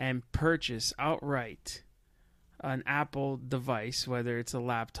and purchase outright an Apple device, whether it's a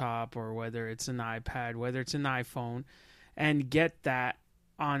laptop or whether it's an iPad, whether it's an iPhone, and get that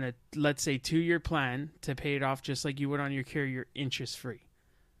on a, let's say, 2-year plan to pay it off just like you would on your carrier, interest-free.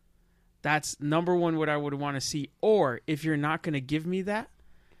 That's number one what I would want to see. Or if you're not going to give me that,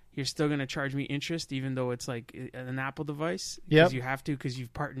 you're still going to charge me interest even though it's like an Apple device. Because you have to because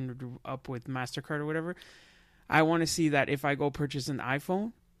you've partnered up with MasterCard or whatever. I want to see that if I go purchase an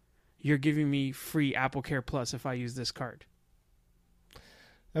iPhone, you're giving me free Apple Care Plus if I use this card.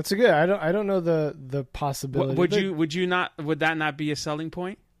 That's a good. I don't know the possibility. Would that not be a selling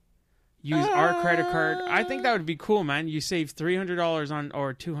point? Use our credit card. I think that would be cool, man. You save $300 on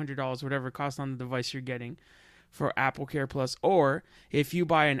or $200, whatever it costs on the device you're getting for Apple Care Plus. Or if you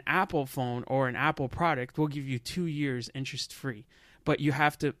buy an Apple phone or an Apple product, we'll give you 2 years interest free. But you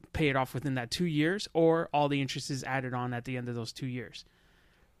have to pay it off within that 2 years, or all the interest is added on at the end of those 2 years.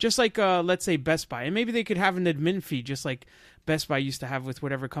 Just like, let's say, Best Buy. And maybe they could have an admin fee, just like Best Buy used to have with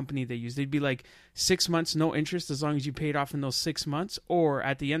whatever company they use. They'd be like 6 months, no interest, as long as you paid off in those 6 months. Or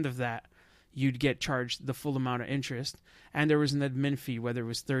at the end of that, you'd get charged the full amount of interest. And there was an admin fee, whether it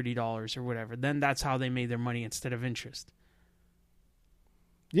was $30 or whatever. Then that's how they made their money instead of interest.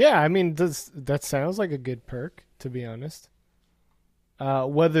 Yeah, I mean, that sounds like a good perk, to be honest.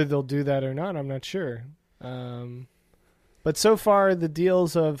 Whether they'll do that or not, I'm not sure. But so far, the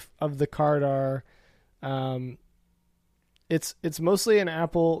deals of the card are, it's mostly an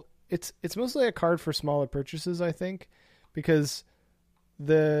Apple. It's mostly a card for smaller purchases, I think, because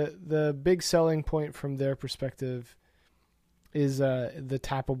the big selling point from their perspective is the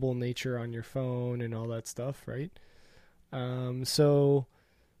tappable nature on your phone and all that stuff, right? So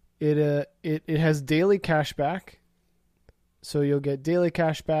it has daily cash back. So you'll get daily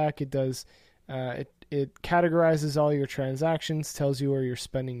cash back. It does it categorizes all your transactions, tells you where you're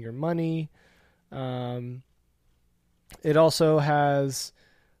spending your money. It also has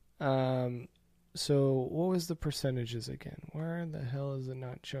so what was the percentages again? Where the hell is it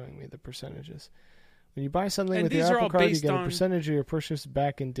not showing me the percentages? When you buy something And with your these are Apple all Card, you based get a on- percentage of your purchase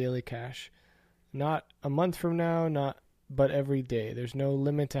back in daily cash. Not a month from now, but every day. There's no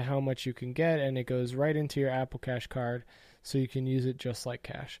limit to how much you can get, and it goes right into your Apple Cash card, so you can use it just like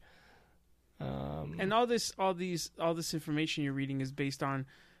cash. And all this information you're reading is based on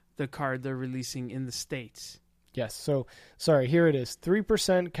the card they're releasing in the States. Yes. So, sorry, here it is.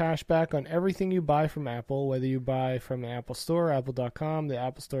 3% cash back on everything you buy from Apple, whether you buy from the Apple Store, apple.com, the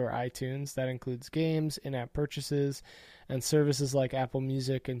Apple Store, or iTunes. That includes games, in-app purchases, and services like Apple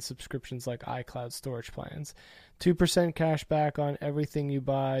Music and subscriptions like iCloud storage plans. 2% cash back on everything you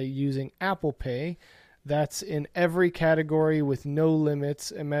buy using Apple Pay. That's in every category with no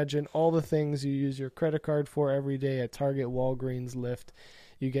limits. Imagine all the things you use your credit card for every day at Target, Walgreens, Lyft.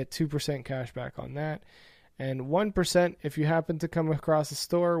 You get 2% cash back on that. And 1% if you happen to come across a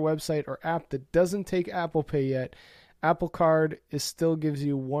store, website, or app that doesn't take Apple Pay yet. Apple Card still gives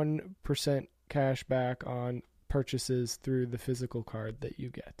you 1% cash back on purchases through the physical card that you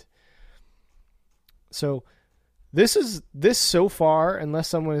get. So this so far, unless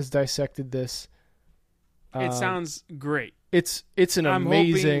someone has dissected this, It sounds great. It's an I'm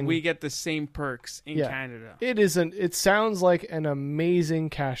amazing. hoping we get the same perks in Canada. It sounds like an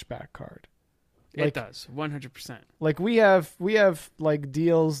amazing cashback card. It does 100%. Like we have like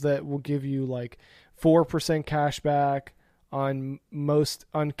deals that will give you like 4% cash back on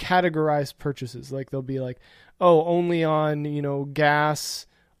categorized purchases. Like they'll be like, oh, only on, gas,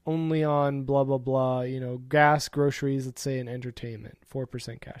 only on blah blah blah, gas, groceries, let's say, and entertainment,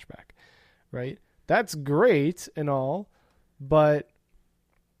 4% cash back. Right? That's great and all, but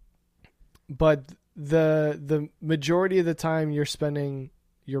the majority of the time you're spending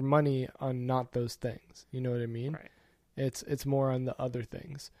your money on not those things. You know what I mean? Right. It's more on the other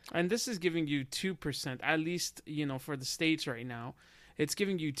things. And this is giving you 2%, at least, for the States right now. It's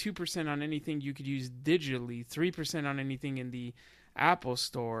giving you 2% on anything you could use digitally, 3% on anything in the Apple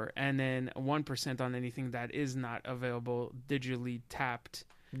Store, and then 1% on anything that is not available digitally tapped.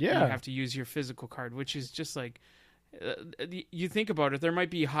 Yeah. You have to use your physical card, which is just like, you think about it, there might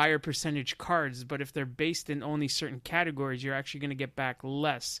be higher percentage cards, but if they're based in only certain categories, you're actually going to get back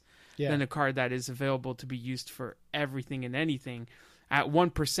less than a card that is available to be used for everything and anything at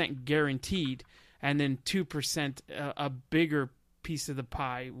 1% guaranteed, and then 2% a bigger piece of the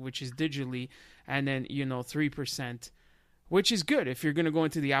pie, which is digitally, and then 3%, which is good if you're going to go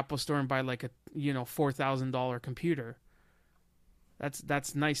into the Apple Store and buy like a $4,000 computer.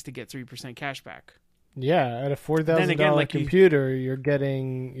 That's nice to get 3% cash back. Yeah, at a $4,000 computer, you're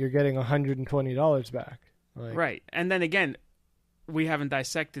getting $120 back. Right, and then again, we haven't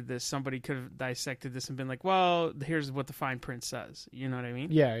dissected this. Somebody could have dissected this and been like, "Well, here's what the fine print says." You know what I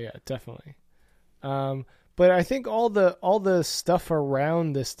mean? Yeah, definitely. But I think all the stuff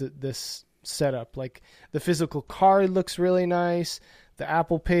around this setup, like the physical card, looks really nice. The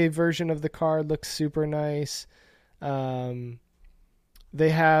Apple Pay version of the card looks super nice. They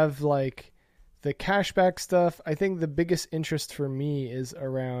have like the cashback stuff. I think the biggest interest for me is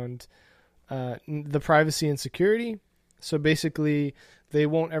around the privacy and security. So basically, they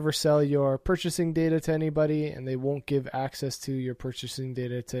won't ever sell your purchasing data to anybody, and they won't give access to your purchasing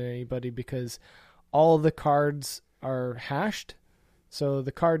data to anybody because all of the cards are hashed. So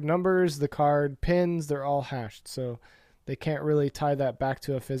the card numbers, the card pins, they're all hashed. So they can't really tie that back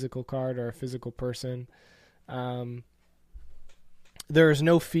to a physical card or a physical person. There's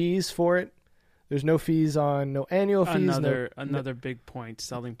no fees for it. There's no fees no annual fees. Another big point,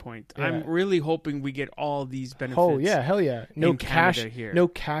 selling point. Yeah. I'm really hoping we get all these benefits. Oh yeah, hell yeah! No cash here. No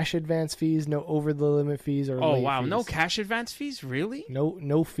cash advance fees. No over the limit fees or late wow, fees. no cash advance fees, really?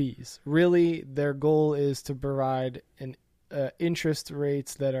 No fees. Really, their goal is to provide interest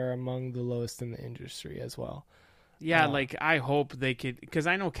rates that are among the lowest in the industry as well. Yeah, I hope they could, because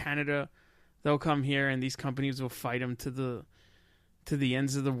I know Canada, they'll come here and these companies will fight them to the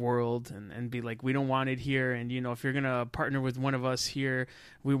ends of the world and be like, we don't want it here, and if you're gonna partner with one of us here,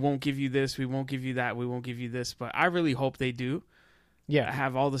 we won't give you this, we won't give you that, we won't give you this. But I really hope they do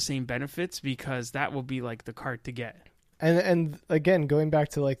have all the same benefits, because that will be like the card to get. And again, going back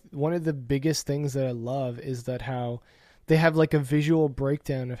to like one of the biggest things that I love is that how they have like a visual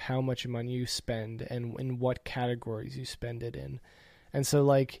breakdown of how much money you spend and in what categories you spend it in. And so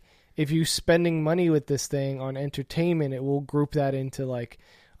like if you spending money with this thing on entertainment, it will group that into like,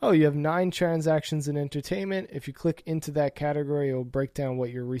 oh, you have 9 transactions in entertainment. If you click into that category, it will break down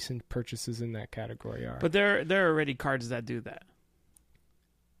what your recent purchases in that category are. But there are already cards that do that.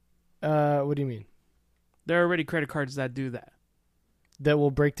 What do you mean? There are already credit cards that do that. That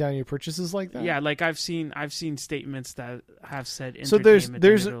will break down your purchases like that? Yeah, like I've seen statements that have said so entertainment.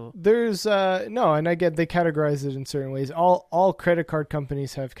 there's no, and I get they categorize it in certain ways. All credit card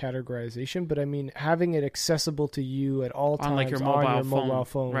companies have categorization, but I mean having it accessible to you at all times on like your mobile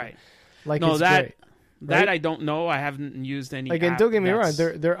phone. Right. Like no, it's that great, that right? I don't know. I haven't used any. Like, and don't get me wrong,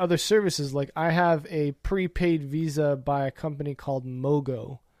 there are other services. Like I have a prepaid Visa by a company called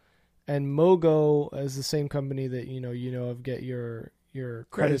Mogo, and Mogo is the same company that you know of get your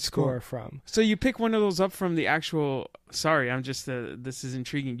credit score from. So you pick one of those up from the actual. Sorry, I'm just. This is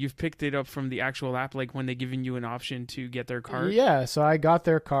intriguing. You've picked it up from the actual app, like when they're giving you an option to get their card. Yeah, so I got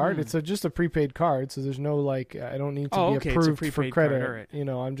their card. It's just a prepaid card, so there's no like I don't need to be approved for credit. Right. You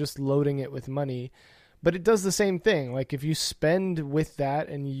know, I'm just loading it with money. But it does the same thing. Like if you spend with that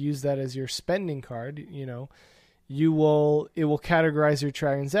and you use that as your spending card, you know, it will categorize your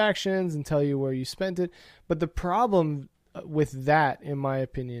transactions and tell you where you spent it. But the problem with that, in my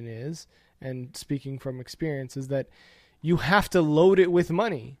opinion, is, and speaking from experience, is that you have to load it with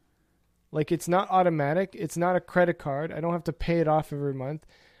money. Like it's not automatic. It's not a credit card. I don't have to pay it off every month.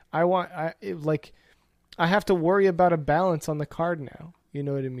 I have to worry about a balance on the card now. You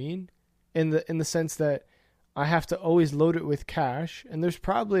know what I mean? In the sense that I have to always load it with cash, and there's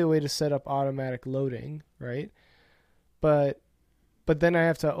probably a way to set up automatic loading, right? But then I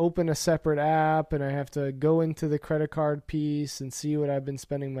have to open a separate app, and I have to go into the credit card piece and see what I've been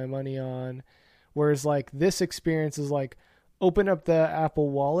spending my money on. Whereas like this experience is like, open up the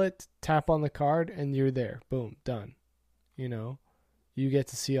Apple Wallet, tap on the card, and you're there. Boom, done. You know, you get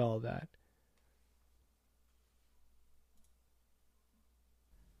to see all of that.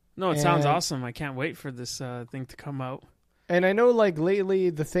 No, it sounds awesome. I can't wait for this thing to come out. And I know, like, lately,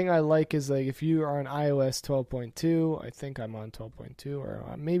 the thing I like is, like, if you are on iOS 12.2, I think I'm on 12.2, or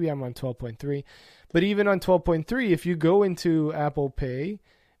maybe I'm on 12.3. But even on 12.3, if you go into Apple Pay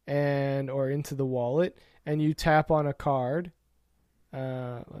or into the wallet and you tap on a card,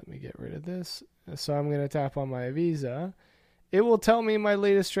 let me get rid of this. So I'm going to tap on my Visa. It will tell me my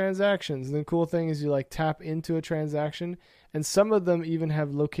latest transactions. And the cool thing is you, like, tap into a transaction, and some of them even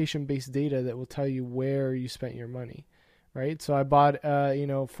have location-based data that will tell you where you spent your money. Right, so I bought,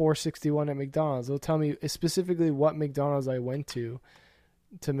 $4.61 at McDonald's. It'll tell me specifically what McDonald's I went to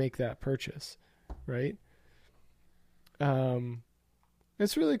make that purchase. Right,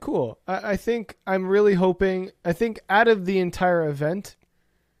 it's really cool. I think I'm really hoping. I think out of the entire event,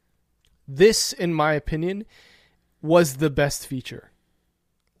 this, in my opinion, was the best feature.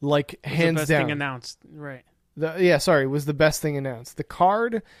 Like hands the best down. thing announced, right? Was the best thing announced. The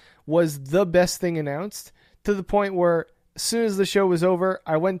card was the best thing announced, to the point where, as soon as the show was over,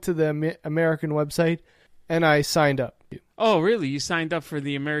 I went to the American website and I signed up. Oh, really? You signed up for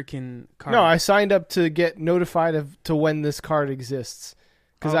the American card? No, I signed up to get notified to when this card exists.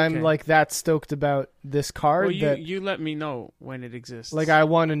 Because I'm like that stoked about this card. Well, you let me know when it exists. Like I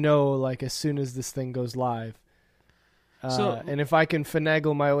want to know like as soon as this thing goes live. And if I can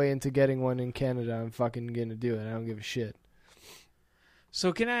finagle my way into getting one in Canada, I'm fucking gonna do it. I don't give a shit.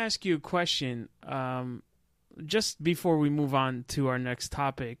 So can I ask you a question? Just before we move on to our next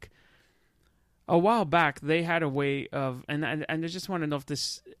topic, a while back they had a way of, and I just want to know if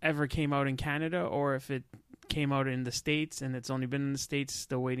this ever came out in Canada or if it came out in the States and it's only been in the States,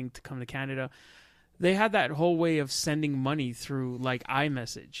 still waiting to come to Canada. They had that whole way of sending money through like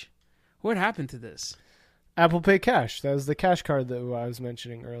iMessage. What happened to this? Apple Pay Cash. That was the cash card that I was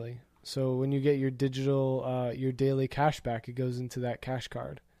mentioning early. So when you get your digital, your daily cash back, it goes into that cash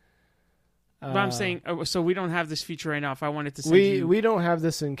card. But I'm saying, so we don't have this feature right now. If I wanted to send you... We don't have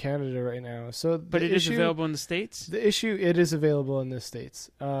this in Canada right now. So, but it is available in the States? It is available in the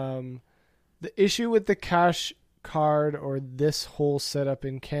States. The issue with the cash card or this whole setup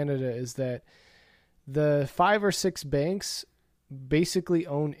in Canada is that the 5 or 6 banks basically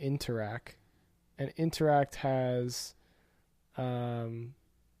own Interac. And Interac has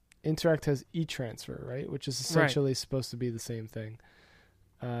e-transfer, right? Which is essentially supposed to be the same thing.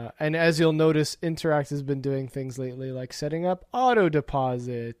 And as you'll notice, Interac has been doing things lately like setting up auto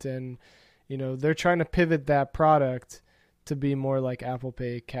deposit, and they're trying to pivot that product to be more like Apple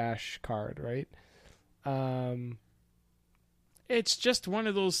Pay Cash card, right? It's just one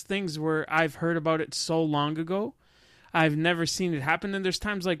of those things where I've heard about it so long ago. I've never seen it happen. And there's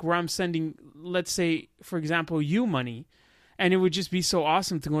times like where I'm sending, let's say, for example, you money, And it would just be so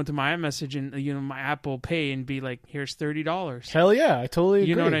awesome to go into my iMessage and my Apple Pay and be like, here's $30. Hell yeah, I totally agree.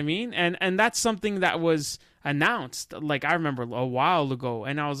 You know what I mean? And that's something that was announced. Like I remember a while ago,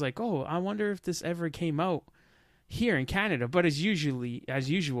 and I was like, oh, I wonder if this ever came out here in Canada. But as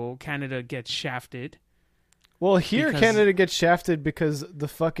usual, Canada gets shafted. Well, here Canada gets shafted because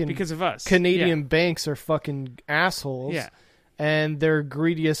because of us. Canadian banks are fucking assholes. Yeah. And they're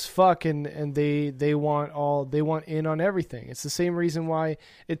greedy as fuck, and they want in on everything. It's the same reason why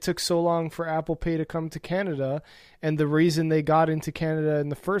it took so long for Apple Pay to come to Canada, and the reason they got into Canada in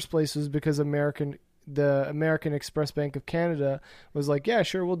the first place was because the American Express Bank of Canada was like, yeah,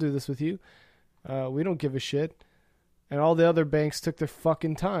 sure, we'll do this with you. We don't give a shit. And all the other banks took their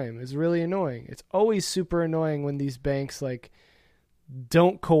fucking time. It's really annoying. It's always super annoying when these banks like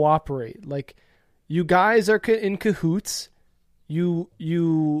don't cooperate. Like, you guys are in cahoots.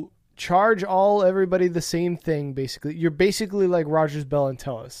 You charge everybody the same thing, basically. You're basically like Rogers, Bell, and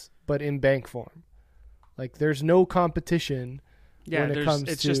Telus, but in bank form. Like, there's no competition when it comes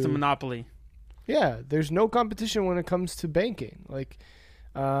to... It's just a monopoly. Yeah, there's no competition when it comes to banking. Like,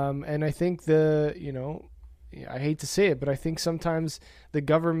 and I think I hate to say it, but I think sometimes the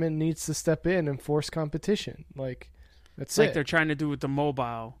government needs to step in and force competition. Like, that's like they're trying to do with the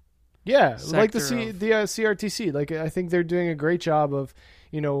mobile. Yeah, like the CRTC. Like, I think they're doing a great job of,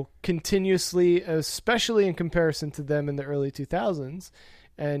 continuously, especially in comparison to them in the early 2000s.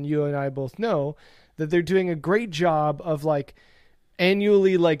 And you and I both know that they're doing a great job of like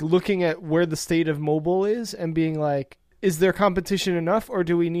annually like looking at where the state of mobile is and being like, is there competition enough, or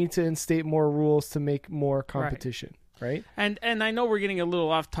do we need to instate more rules to make more competition? Right. And I know we're getting a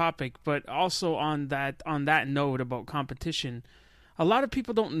little off topic, but also on that note about competition, a lot of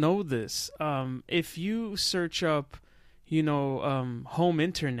people don't know this. If you search up, home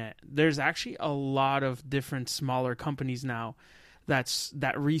internet, there's actually a lot of different smaller companies now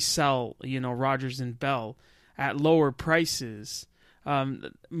that resell, Rogers and Bell at lower prices.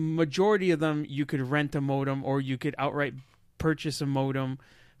 Majority of them, you could rent a modem, or you could outright purchase a modem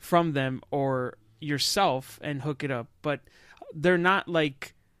from them or yourself and hook it up. But they're not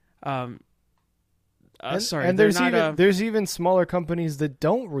like... there's even smaller companies that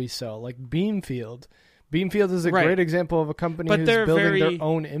don't resell, like Beamfield. Beamfield is a great example of a company who's building their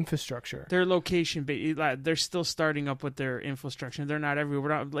own infrastructure. Their location, they're still starting up with their infrastructure. They're not everywhere.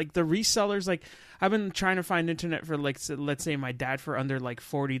 We're not, like the resellers. Like, I've been trying to find internet for, like, let's say my dad for under like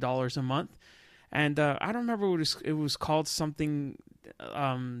 $40 a month, and I don't remember what it was called, something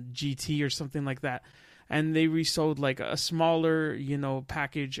GT or something like that. And they resold like a smaller,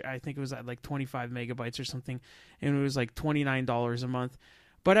 package. I think it was at like 25 megabytes or something. And it was like $29 a month.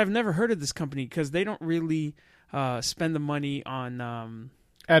 But I've never heard of this company because they don't really spend the money on...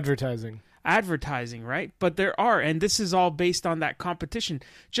 advertising, right? But there are. And this is all based on that competition.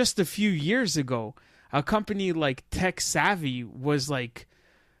 Just a few years ago, a company like Tech Savvy was like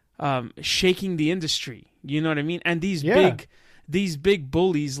shaking the industry. You know what I mean? And these big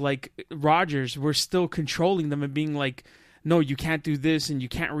bullies like Rogers were still controlling them and being like, no, you can't do this, and you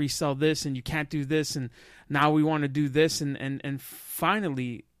can't resell this, and you can't do this, and now we want to do this, and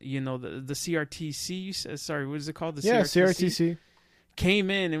finally, the CRTC, sorry, what is it called? CRTC came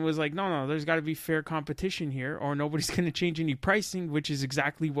in and was like, no, there's got to be fair competition here, or nobody's going to change any pricing, which is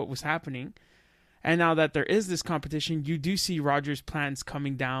exactly what was happening. And now that there is this competition, you do see Rogers plans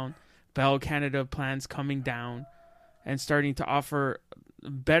coming down, Bell Canada plans coming down, and starting to offer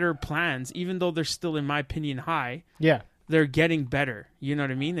better plans, even though they're still, in my opinion, high. Yeah. They're getting better. You know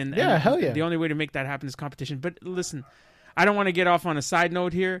what I mean? Hell yeah. The only way to make that happen is competition. But listen, I don't want to get off on a side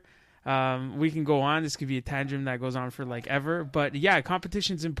note here. We can go on. This could be a tangent that goes on for like ever. But yeah,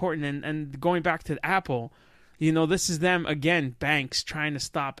 competition's important. And going back to Apple, this is them, again, banks trying to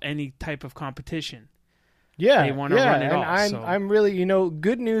stop any type of competition. Yeah. They want to run it and off. I'm really,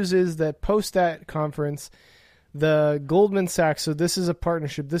 good news is that post that conference, the Goldman Sachs, so this is a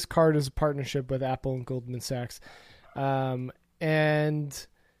partnership. This card is a partnership with Apple and Goldman Sachs. And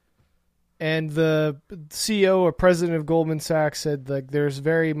the CEO or president of Goldman Sachs said, like, there's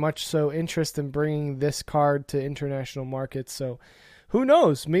very much so interest in bringing this card to international markets. So who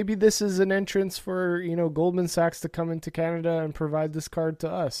knows? Maybe this is an entrance for, Goldman Sachs to come into Canada and provide this card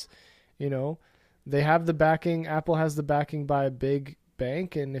to us. They have the backing. Apple has the backing by a big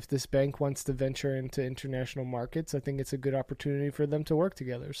bank. And if this bank wants to venture into international markets, I think it's a good opportunity for them to work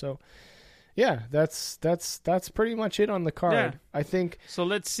together. So yeah, that's pretty much it on the card. Yeah. I think. So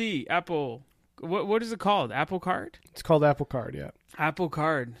let's see. Apple. What is it called? Apple Card? It's called Apple Card, yeah. Apple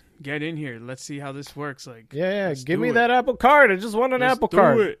Card. Get in here. Let's see how this works. Like, yeah. Give me that Apple Card. I just want an Apple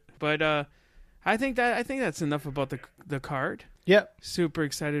Card. But I think that's enough about the card. Yep. Super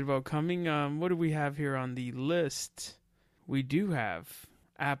excited about coming. What do we have here on the list? We do have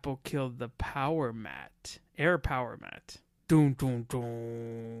Apple killed the power mat, air power mat. Doom, doom,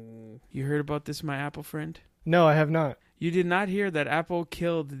 doom. You heard about this, my Apple friend? No, I have not. You did not hear that Apple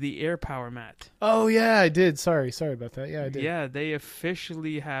killed the air power mat. Oh yeah, I did. Sorry about that. Yeah, I did. Yeah, they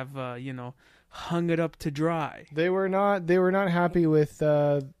officially have hung it up to dry. They were not happy with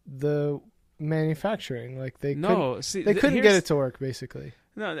the manufacturing. Like they couldn't get it to work basically.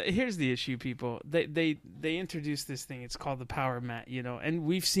 No, here's the issue, people. They introduced this thing. It's called the power mat, and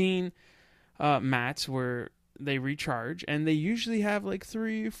we've seen mats where they recharge, and they usually have like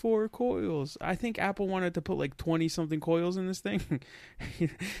 3 or 4 coils. I think Apple wanted to put like 20 something coils in this thing.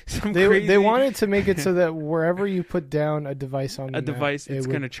 They wanted to make it so that wherever you put down a device on the device, it's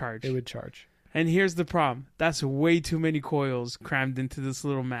going to charge. It would charge. And here's the problem. That's way too many coils crammed into this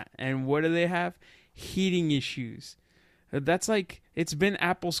little mat. And what do they have? Heating issues. That's like, it's been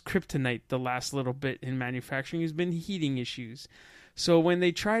Apple's kryptonite the last little bit in manufacturing. Has been heating issues. So when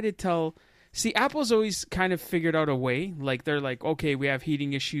they try to tell... See, Apple's always kind of figured out a way. Like, they're like, okay, we have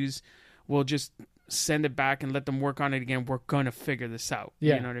heating issues. We'll just send it back and let them work on it again. We're going to figure this out.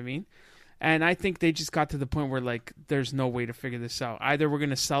 Yeah. You know what I mean? And I think they just got to the point where, like, there's no way to figure this out. Either we're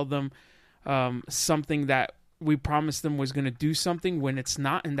going to sell them something that we promised them was going to do something when it's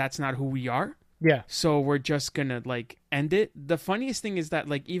not, and that's not who we are. Yeah. So we're just going to, like, end it. The funniest thing is that,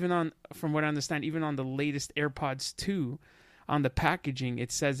 like, from what I understand, even on the latest AirPods 2, on the packaging,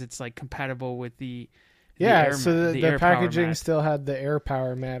 it says it's, like, compatible with the the packaging still had the air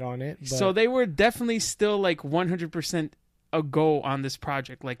power mat on it. But... So they were definitely still, like, 100% a go on this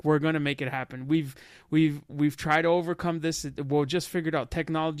project. Like, we're going to make it happen. We've tried to overcome this. We'll just figure it out.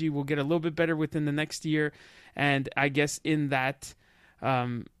 Technology will get a little bit better within the next year. And I guess in that,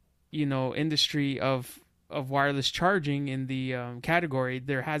 industry of wireless charging in the category,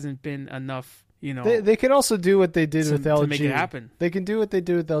 there hasn't been enough, They can also do what they did with LG. To make it happen. They can do what they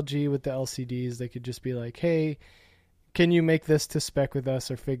did with LG with the LCDs. They could just be like, hey, can you make this to spec with us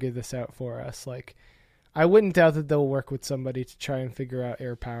or figure this out for us? Like, I wouldn't doubt that they'll work with somebody to try and figure out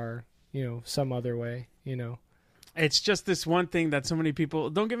air power, some other way, It's just this one thing that so many people...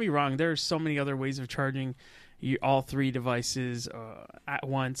 Don't get me wrong. There are so many other ways of charging all 3 devices at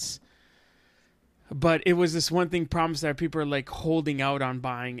once. But it was this one thing promised that people are, like, holding out on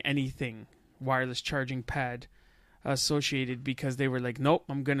buying anything wireless charging pad associated because they were like, nope,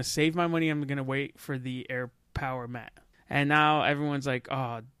 I'm going to save my money. I'm going to wait for the air power mat. And now everyone's like,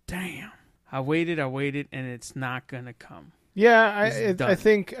 oh, damn. I waited, and it's not going to come. Yeah, I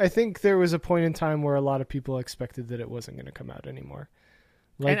think there was a point in time where a lot of people expected that it wasn't going to come out anymore.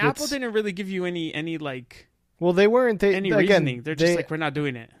 Like, and Apple didn't really give you any like... Well, they weren't... any reasoning. They're just like, we're not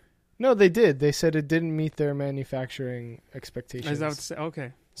doing it. No, they did. They said it didn't meet their manufacturing expectations. Is that what to say?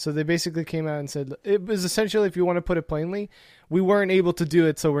 Okay. So they basically came out and said, it was essentially, if you want to put it plainly, we weren't able to do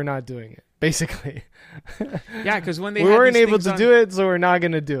it, so we're not doing it. Basically. Yeah, because when we weren't able to do it, so we're not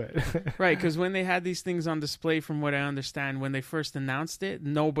going to do it. Right, because when they had these things on display, from what I understand, when they first announced it,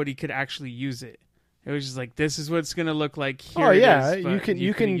 nobody could actually use it. It was just like, this is what it's going to look like. Here you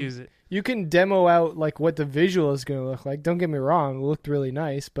can use it. You can demo out like what the visual is going to look like. Don't get me wrong, it looked really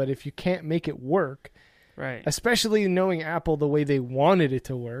nice, but if you can't make it work, right? Especially knowing Apple the way they wanted it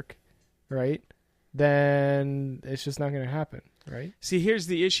to work, right? Then it's just not going to happen, right? See, here's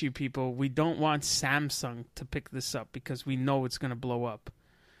the issue, people. We don't want Samsung to pick this up because we know it's going to blow up.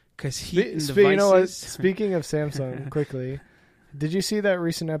 Because devices... You know what? Speaking of Samsung, quickly, did you see that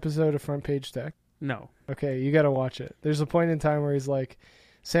recent episode of Front Page Tech? No. Okay, you got to watch it. There's a point in time where he's like,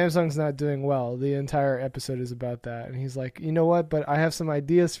 Samsung's not doing well. The entire episode is about that. And he's like, you know what? But I have some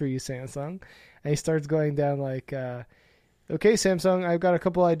ideas for you, Samsung. And he starts going down like, okay, Samsung, I've got a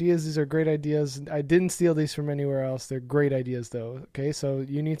couple ideas. These are great ideas. I didn't steal these from anywhere else. They're great ideas, though. Okay, so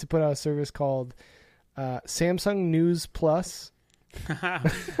you need to put out a service called Samsung News Plus.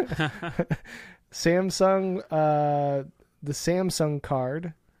 Samsung, the Samsung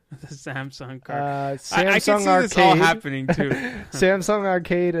Card. The Samsung card. Samsung I can see Arcade. this all happening too. Samsung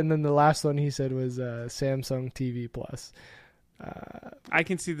Arcade, and then the last one he said was Samsung TV Plus. I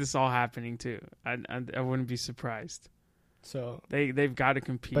can see this all happening too. I wouldn't be surprised. So they've got to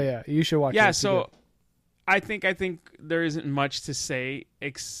compete. But yeah, you should watch. Yeah, it. so I think there isn't much to say.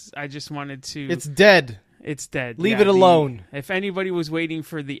 I just wanted to. It's dead. It's dead. Leave it alone. If anybody was waiting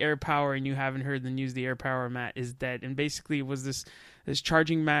for the Air Power and you haven't heard the news, the Air Power mat is dead. And basically, it was this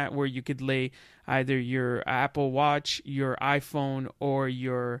charging mat where you could lay either your Apple Watch, your iPhone, or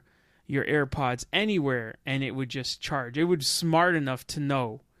your AirPods anywhere, and it would just charge. It would be smart enough to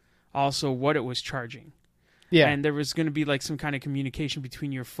know, also what it was charging. Yeah. And there was going to be like some kind of communication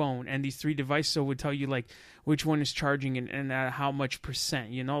between your phone and these 3 devices. So it would tell you like which one is charging and at how much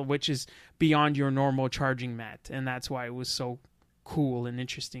percent, which is beyond your normal charging mat. And that's why it was so cool and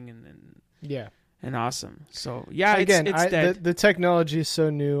interesting and awesome. So yeah, again, it's dead. The technology is so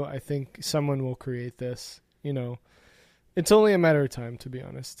new. I think someone will create this. It's only a matter of time, to be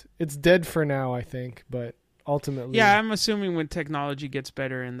honest. It's dead for now, I think, but ultimately, yeah, I'm assuming when technology gets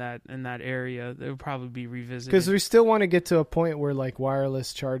better in that area, it will probably be revisited. Because we still want to get to a point where like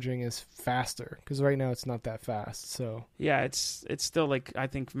wireless charging is faster. Because right now it's not that fast. So yeah, it's still like I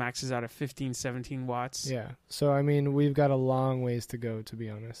think maxes out at 15, 17 watts. yeah. So I mean, we've got a long ways to go, to be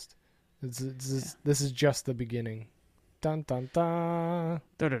honest. This is just the beginning. Dun dun dun.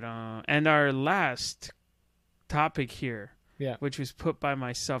 Da-da-da. And our last topic here, yeah, which was put by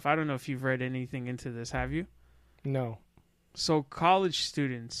myself. I don't know if you've read anything into this. Have you? No. So college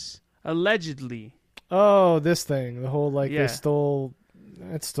students allegedly. Oh, this thing. The whole like Yeah. they stole.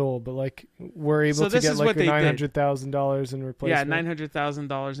 Not stole, but like we're able So to this get is like what a they did. $900,000 in replacement. Yeah,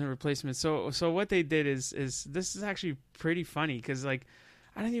 $900,000 in replacement. So what they did is this is actually pretty funny because like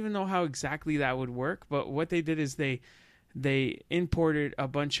I don't even know how exactly that would work, but what they did is they imported a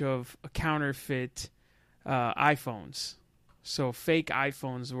bunch of counterfeit iPhones. So fake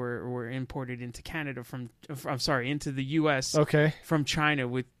iPhones were imported into Canada into the U.S. Okay. from China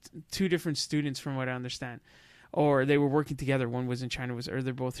with 2 different students, from what I understand, or they were working together. One was in China, or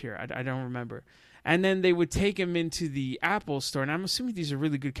they're both here. I don't remember. And then they would take them into the Apple store, and I'm assuming these are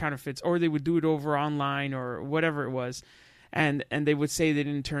really good counterfeits, or they would do it over online or whatever it was, and they would say they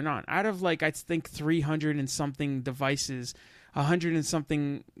didn't turn on. Out of like I think 300 and something devices, 100 and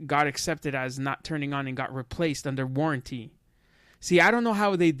something got accepted as not turning on and got replaced under warranty. See, I don't know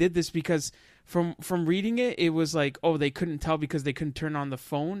how they did this because from reading it, it was like, oh, they couldn't tell because they couldn't turn on the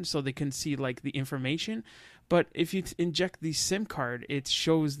phone, so they couldn't see like the information. But if you inject the SIM card, it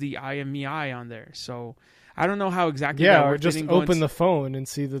shows the IMEI on there. So I don't know how exactly. Yeah, that or worked. just open the phone and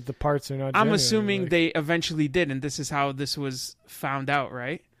see that the parts are not. I'm genuine, assuming like... they eventually did, and this is how this was found out,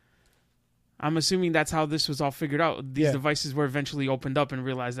 right? I'm assuming that's how this was all figured out. These devices were eventually opened up and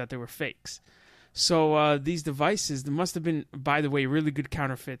realized that they were fakes. So these devices, they must have been, by the way, really good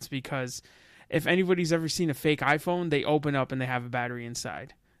counterfeits, because if anybody's ever seen a fake iPhone, they open up and they have a battery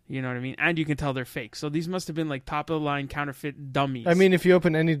inside. You know what I mean? And you can tell they're fake. So these must have been like top-of-the-line counterfeit dummies. I mean, if you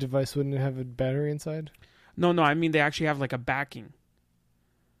open any device, wouldn't it have a battery inside? No, I mean they actually have like a backing.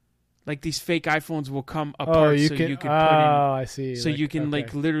 Like these fake iPhones will come apart you so can, you can put in. Oh, I see. So you can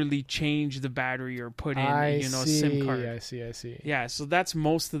like literally change the battery or put in, a SIM card. I see. Yeah, so that's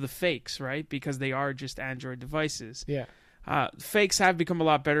most of the fakes, right? Because they are just Android devices. Yeah. Fakes have become a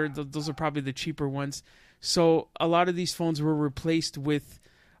lot better. Those are probably the cheaper ones. So a lot of these phones were replaced with,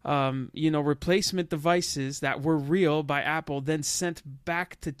 replacement devices that were real by Apple, then sent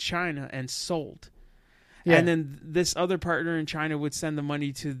back to China and sold. Yeah. And then this other partner in China would send the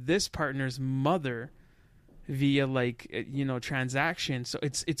money to this partner's mother via transaction. So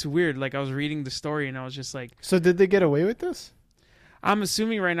it's weird. Like I was reading the story and I was just like, so did they get away with this? I'm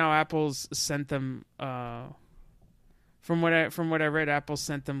assuming right now Apple's sent them from what I read, Apple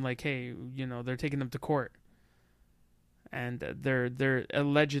sent them like, hey, they're taking them to court. And they're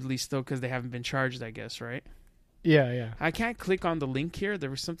allegedly still, because they haven't been charged, I guess, right? Yeah. I can't click on the link here. There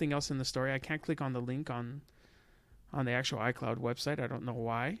was something else in the story. I can't click on the link on the actual iCloud website. I don't know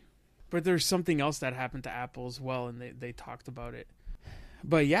why. But there's something else that happened to Apple as well, and they talked about it.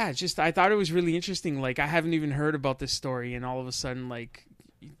 But yeah, it's just, I thought it was really interesting. Like, I haven't even heard about this story, and all of a sudden, like,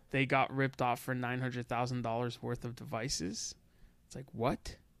 they got ripped off for $900,000 worth of devices. It's like,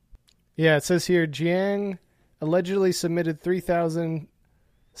 what? Yeah, it says here, Jiang allegedly submitted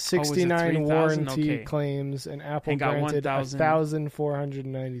 3,069 warranty claims, and Apple granted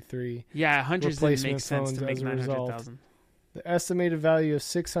 1,493. Yeah, hundreds didn't make sense to make 900,000. The estimated value of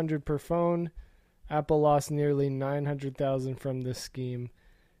 $600 per phone. Apple lost nearly $900,000 from this scheme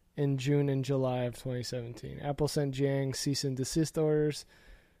in June and July of 2017. Apple sent Jiang cease and desist orders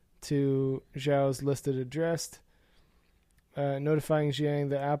to Zhao's listed address, notifying Jiang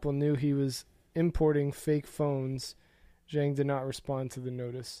that Apple knew he was importing fake phones. Jiang did not respond to the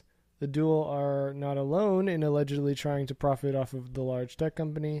notice. The duo are not alone in allegedly trying to profit off of the large tech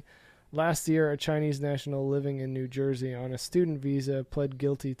company. Last year, a Chinese national living in New Jersey on a student visa pled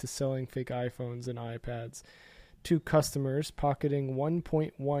guilty to selling fake iPhones and iPads to customers, pocketing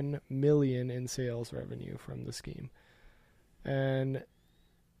 $1.1 million in sales revenue from the scheme. And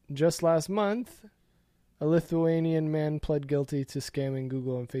just last month, a Lithuanian man pled guilty to scamming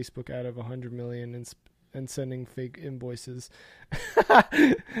Google and Facebook out of $100 million and sending fake invoices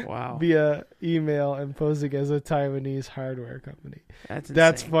Wow. via email and posing as a Taiwanese hardware company. That's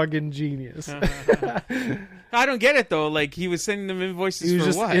That's insane. fucking genius. I don't get it though. Like he was sending them invoices He was for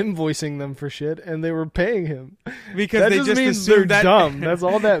just what? invoicing them for shit, and they were paying him. Because That they just just means they're assumed that dumb. That's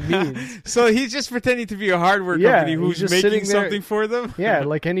all that means. So he's just pretending to be a hardware Yeah, company he's who's just making sitting there- something for them. Yeah,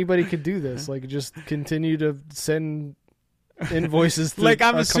 like anybody could do this. Like just continue to send invoices to Like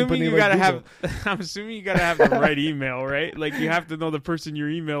I'm a assuming company you like gotta Google. have. I'm assuming you gotta have the right email, right? Like you have to know the person you're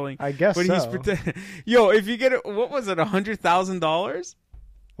emailing. I guess But so. he's pretend. Yo, if you get it, what was it? $100,000?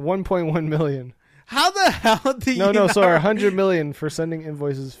 1.1 million. How the hell do you? No, not- sorry, 100 million for sending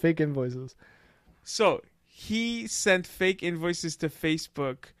invoices, fake invoices, So he sent fake invoices to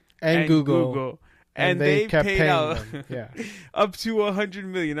Facebook and Google, and they they kept paid paying out them. Yeah, up to $100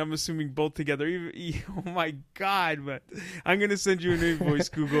 million. I'm assuming both together. Oh my god, man! I'm gonna send you an invoice,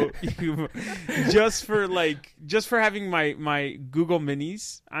 Google, just for having my Google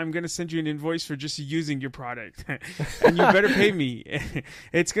Minis. I'm gonna send you an invoice for just using your product, and you better pay me.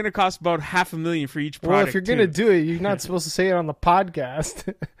 It's gonna cost about $500,000 for each product. well, if you're gonna too. do it, you're not supposed to say it on the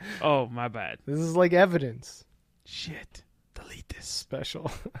podcast. Oh my bad. This is like evidence. Shit. Delete this.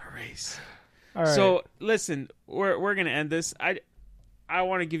 Special. Erase. All right. So listen, we're gonna end this. I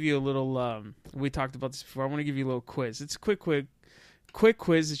want to give you a little. We talked about this before. I want to give you a little quiz. It's a quick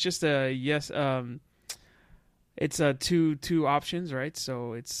quiz. It's just a yes. It's two options, right?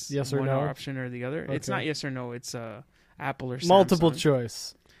 So it's Yes or one no? option or the other. It's Okay. not yes or no. It's Apple or Samsung. multiple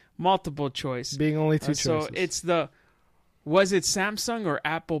choice, Multiple choice. being only two So choices. it's was it Samsung or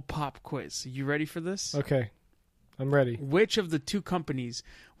Apple pop quiz? You ready for this? Okay, I'm ready. Which of the two companies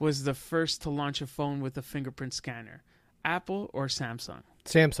was the first to launch a phone with a fingerprint scanner? Apple or Samsung?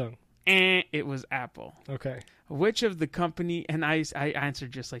 Samsung. It was Apple. Okay. Which of the company, and I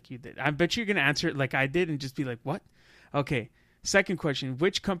answered just like you did. I bet you're going to answer it like I did and just be like, what? Okay. Second question.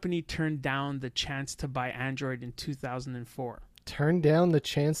 Which company turned down the chance to buy Android in 2004? Turn down the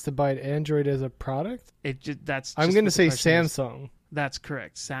chance to buy Android as a product? That's. I'm just going to what the say question is. Samsung. That's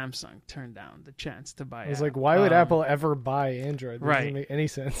correct. Samsung turned down the chance to buy. I was like, why would Um, Apple ever buy Android? That right. doesn't make any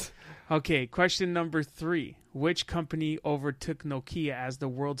sense. Okay, question number 3. Which company overtook Nokia as the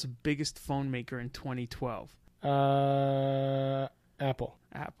world's biggest phone maker in 2012? Apple.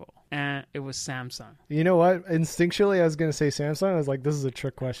 Apple. And it was Samsung. You know what? Instinctually, I was going to say Samsung. I was like, this is a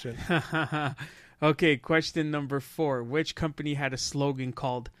trick question. Okay, question number 4. Which company had a slogan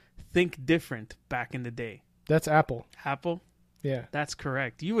called Think Different back in the day? That's Apple. Apple? Yeah. That's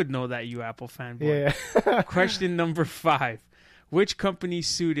correct. You would know that, you Apple fanboy. Yeah. Question number 5. Which company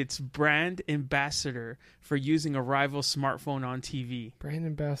sued its brand ambassador for using a rival smartphone on TV? Brand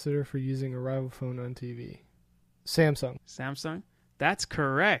ambassador for using a rival phone on TV. Samsung. Samsung? That's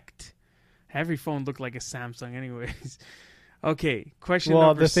correct. Every phone looked like a Samsung anyways. Okay, question Well,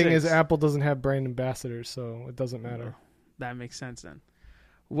 number the thing 6. is, Apple doesn't have brand ambassadors, so it doesn't matter. That makes sense then.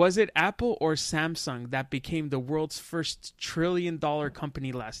 Was it Apple or Samsung that became the world's first $1 trillion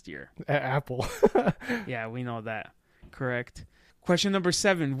company last year? Apple. Yeah, we know that. Correct. Question number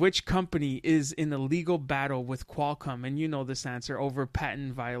 7. Which company is in a legal battle with Qualcomm? And you know this answer, over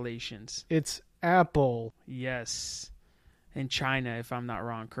patent violations. It's Apple Yes. In China, if I'm not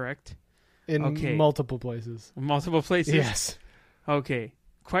wrong, correct? in Okay. multiple places. Multiple places? Yes. Okay.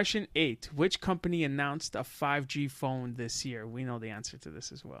 Question 8. Which company announced a 5G phone this year? We know the answer to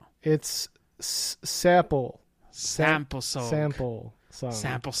this as well. It's Sample. Sample Song. Sample song.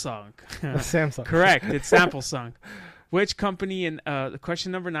 Sample Song. Samsung. Correct. It's Sample Song. Which company in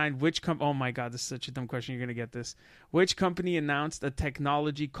question number 9, oh my god, this is such a dumb question, you're going to get this. Which company announced a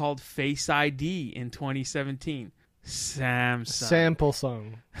technology called Face ID in 2017? Samsung. Sample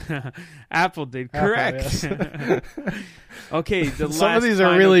song. Apple did. Apple, Correct. yes. Okay, the Some of last these are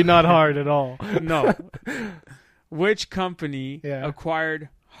final- really not hard at all. No. Which company Yeah. acquired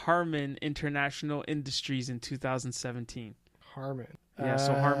Harman International Industries in 2017? Harman. Yeah,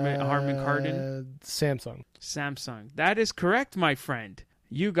 so Harman Kardon? Samsung. Samsung. That is correct, my friend.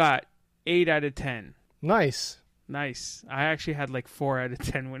 You got 8 out of 10. Nice. Nice. I actually had like 4 out of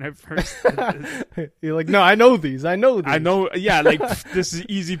 10 when I first did this. You're like, no, I know these. I know these. I know, yeah, like pff, this is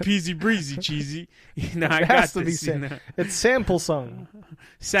easy peasy breezy cheesy. You know, I It got has to be this. You Sam. know. It's Sample song.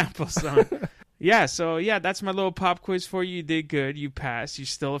 Sample song. Yeah, so yeah, that's my little pop quiz for you. You did good. You passed. You're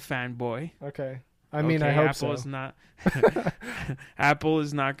still a fanboy. Okay. I mean, Okay, I hope Apple so. is not. Apple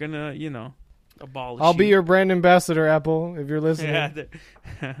is not gonna, abolish. I'll be you. your brand ambassador, Apple, if you're listening.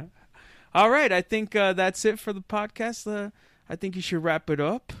 Yeah. All right, I think that's it for the podcast. I think you should wrap it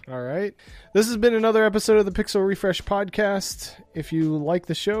up. All right. This has been another episode of the Pixel Refresh podcast. If you like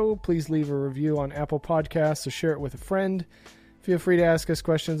the show, please leave a review on Apple Podcasts or share it with a friend. Feel free to ask us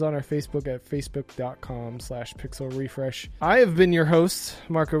questions on our Facebook at facebook.com/pixelrefresh. I have been your host,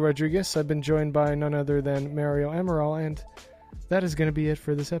 Marco Rodriguez. I've been joined by none other than Mario Amaral, and that is going to be it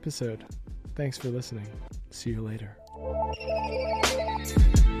for this episode. Thanks for listening. See you later.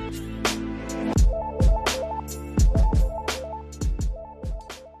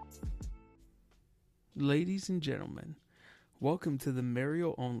 Ladies and gentlemen, welcome to the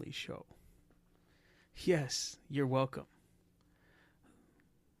Mario Only Show. Yes, you're welcome.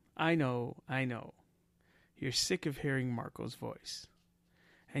 I know. You're sick of hearing Marco's voice.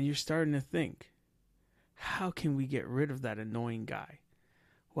 And you're starting to think, how can we get rid of that annoying guy?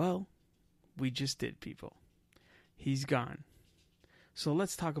 Well, we just did, people. He's gone. So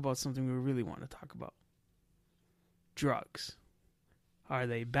let's talk about something we really want to talk about. Drugs. Are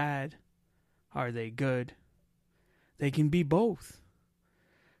they bad? Are they good? They can be both.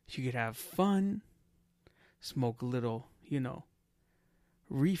 You could have fun, smoke a little,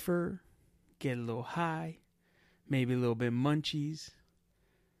 reefer, get a little high, maybe a little bit munchies,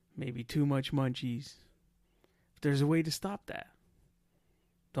 maybe too much munchies. There's a way to stop that.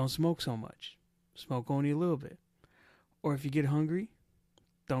 Don't smoke so much. Smoke only a little bit. Or if you get hungry,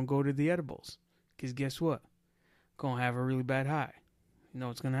 don't go to the edibles. Because guess what? Gonna have a really bad high. You know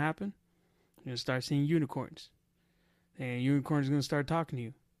what's gonna happen? You're gonna start seeing unicorns. And unicorns are gonna start talking to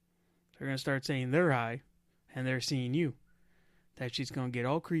you. They're gonna start saying they're high, and they're seeing you. That shit's gonna get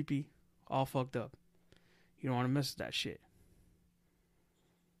all creepy, all fucked up. You don't want to mess with that shit.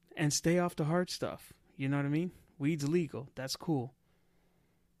 And stay off the hard stuff. You know what I mean? Weed's legal. That's cool.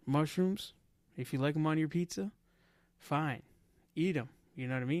 Mushrooms, if you like them on your pizza, fine. Eat them. You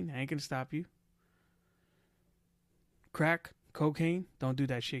know what I mean? I ain't gonna stop you. Crack, cocaine, don't do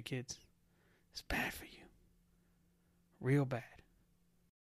that shit, kids. It's bad for you. Real bad.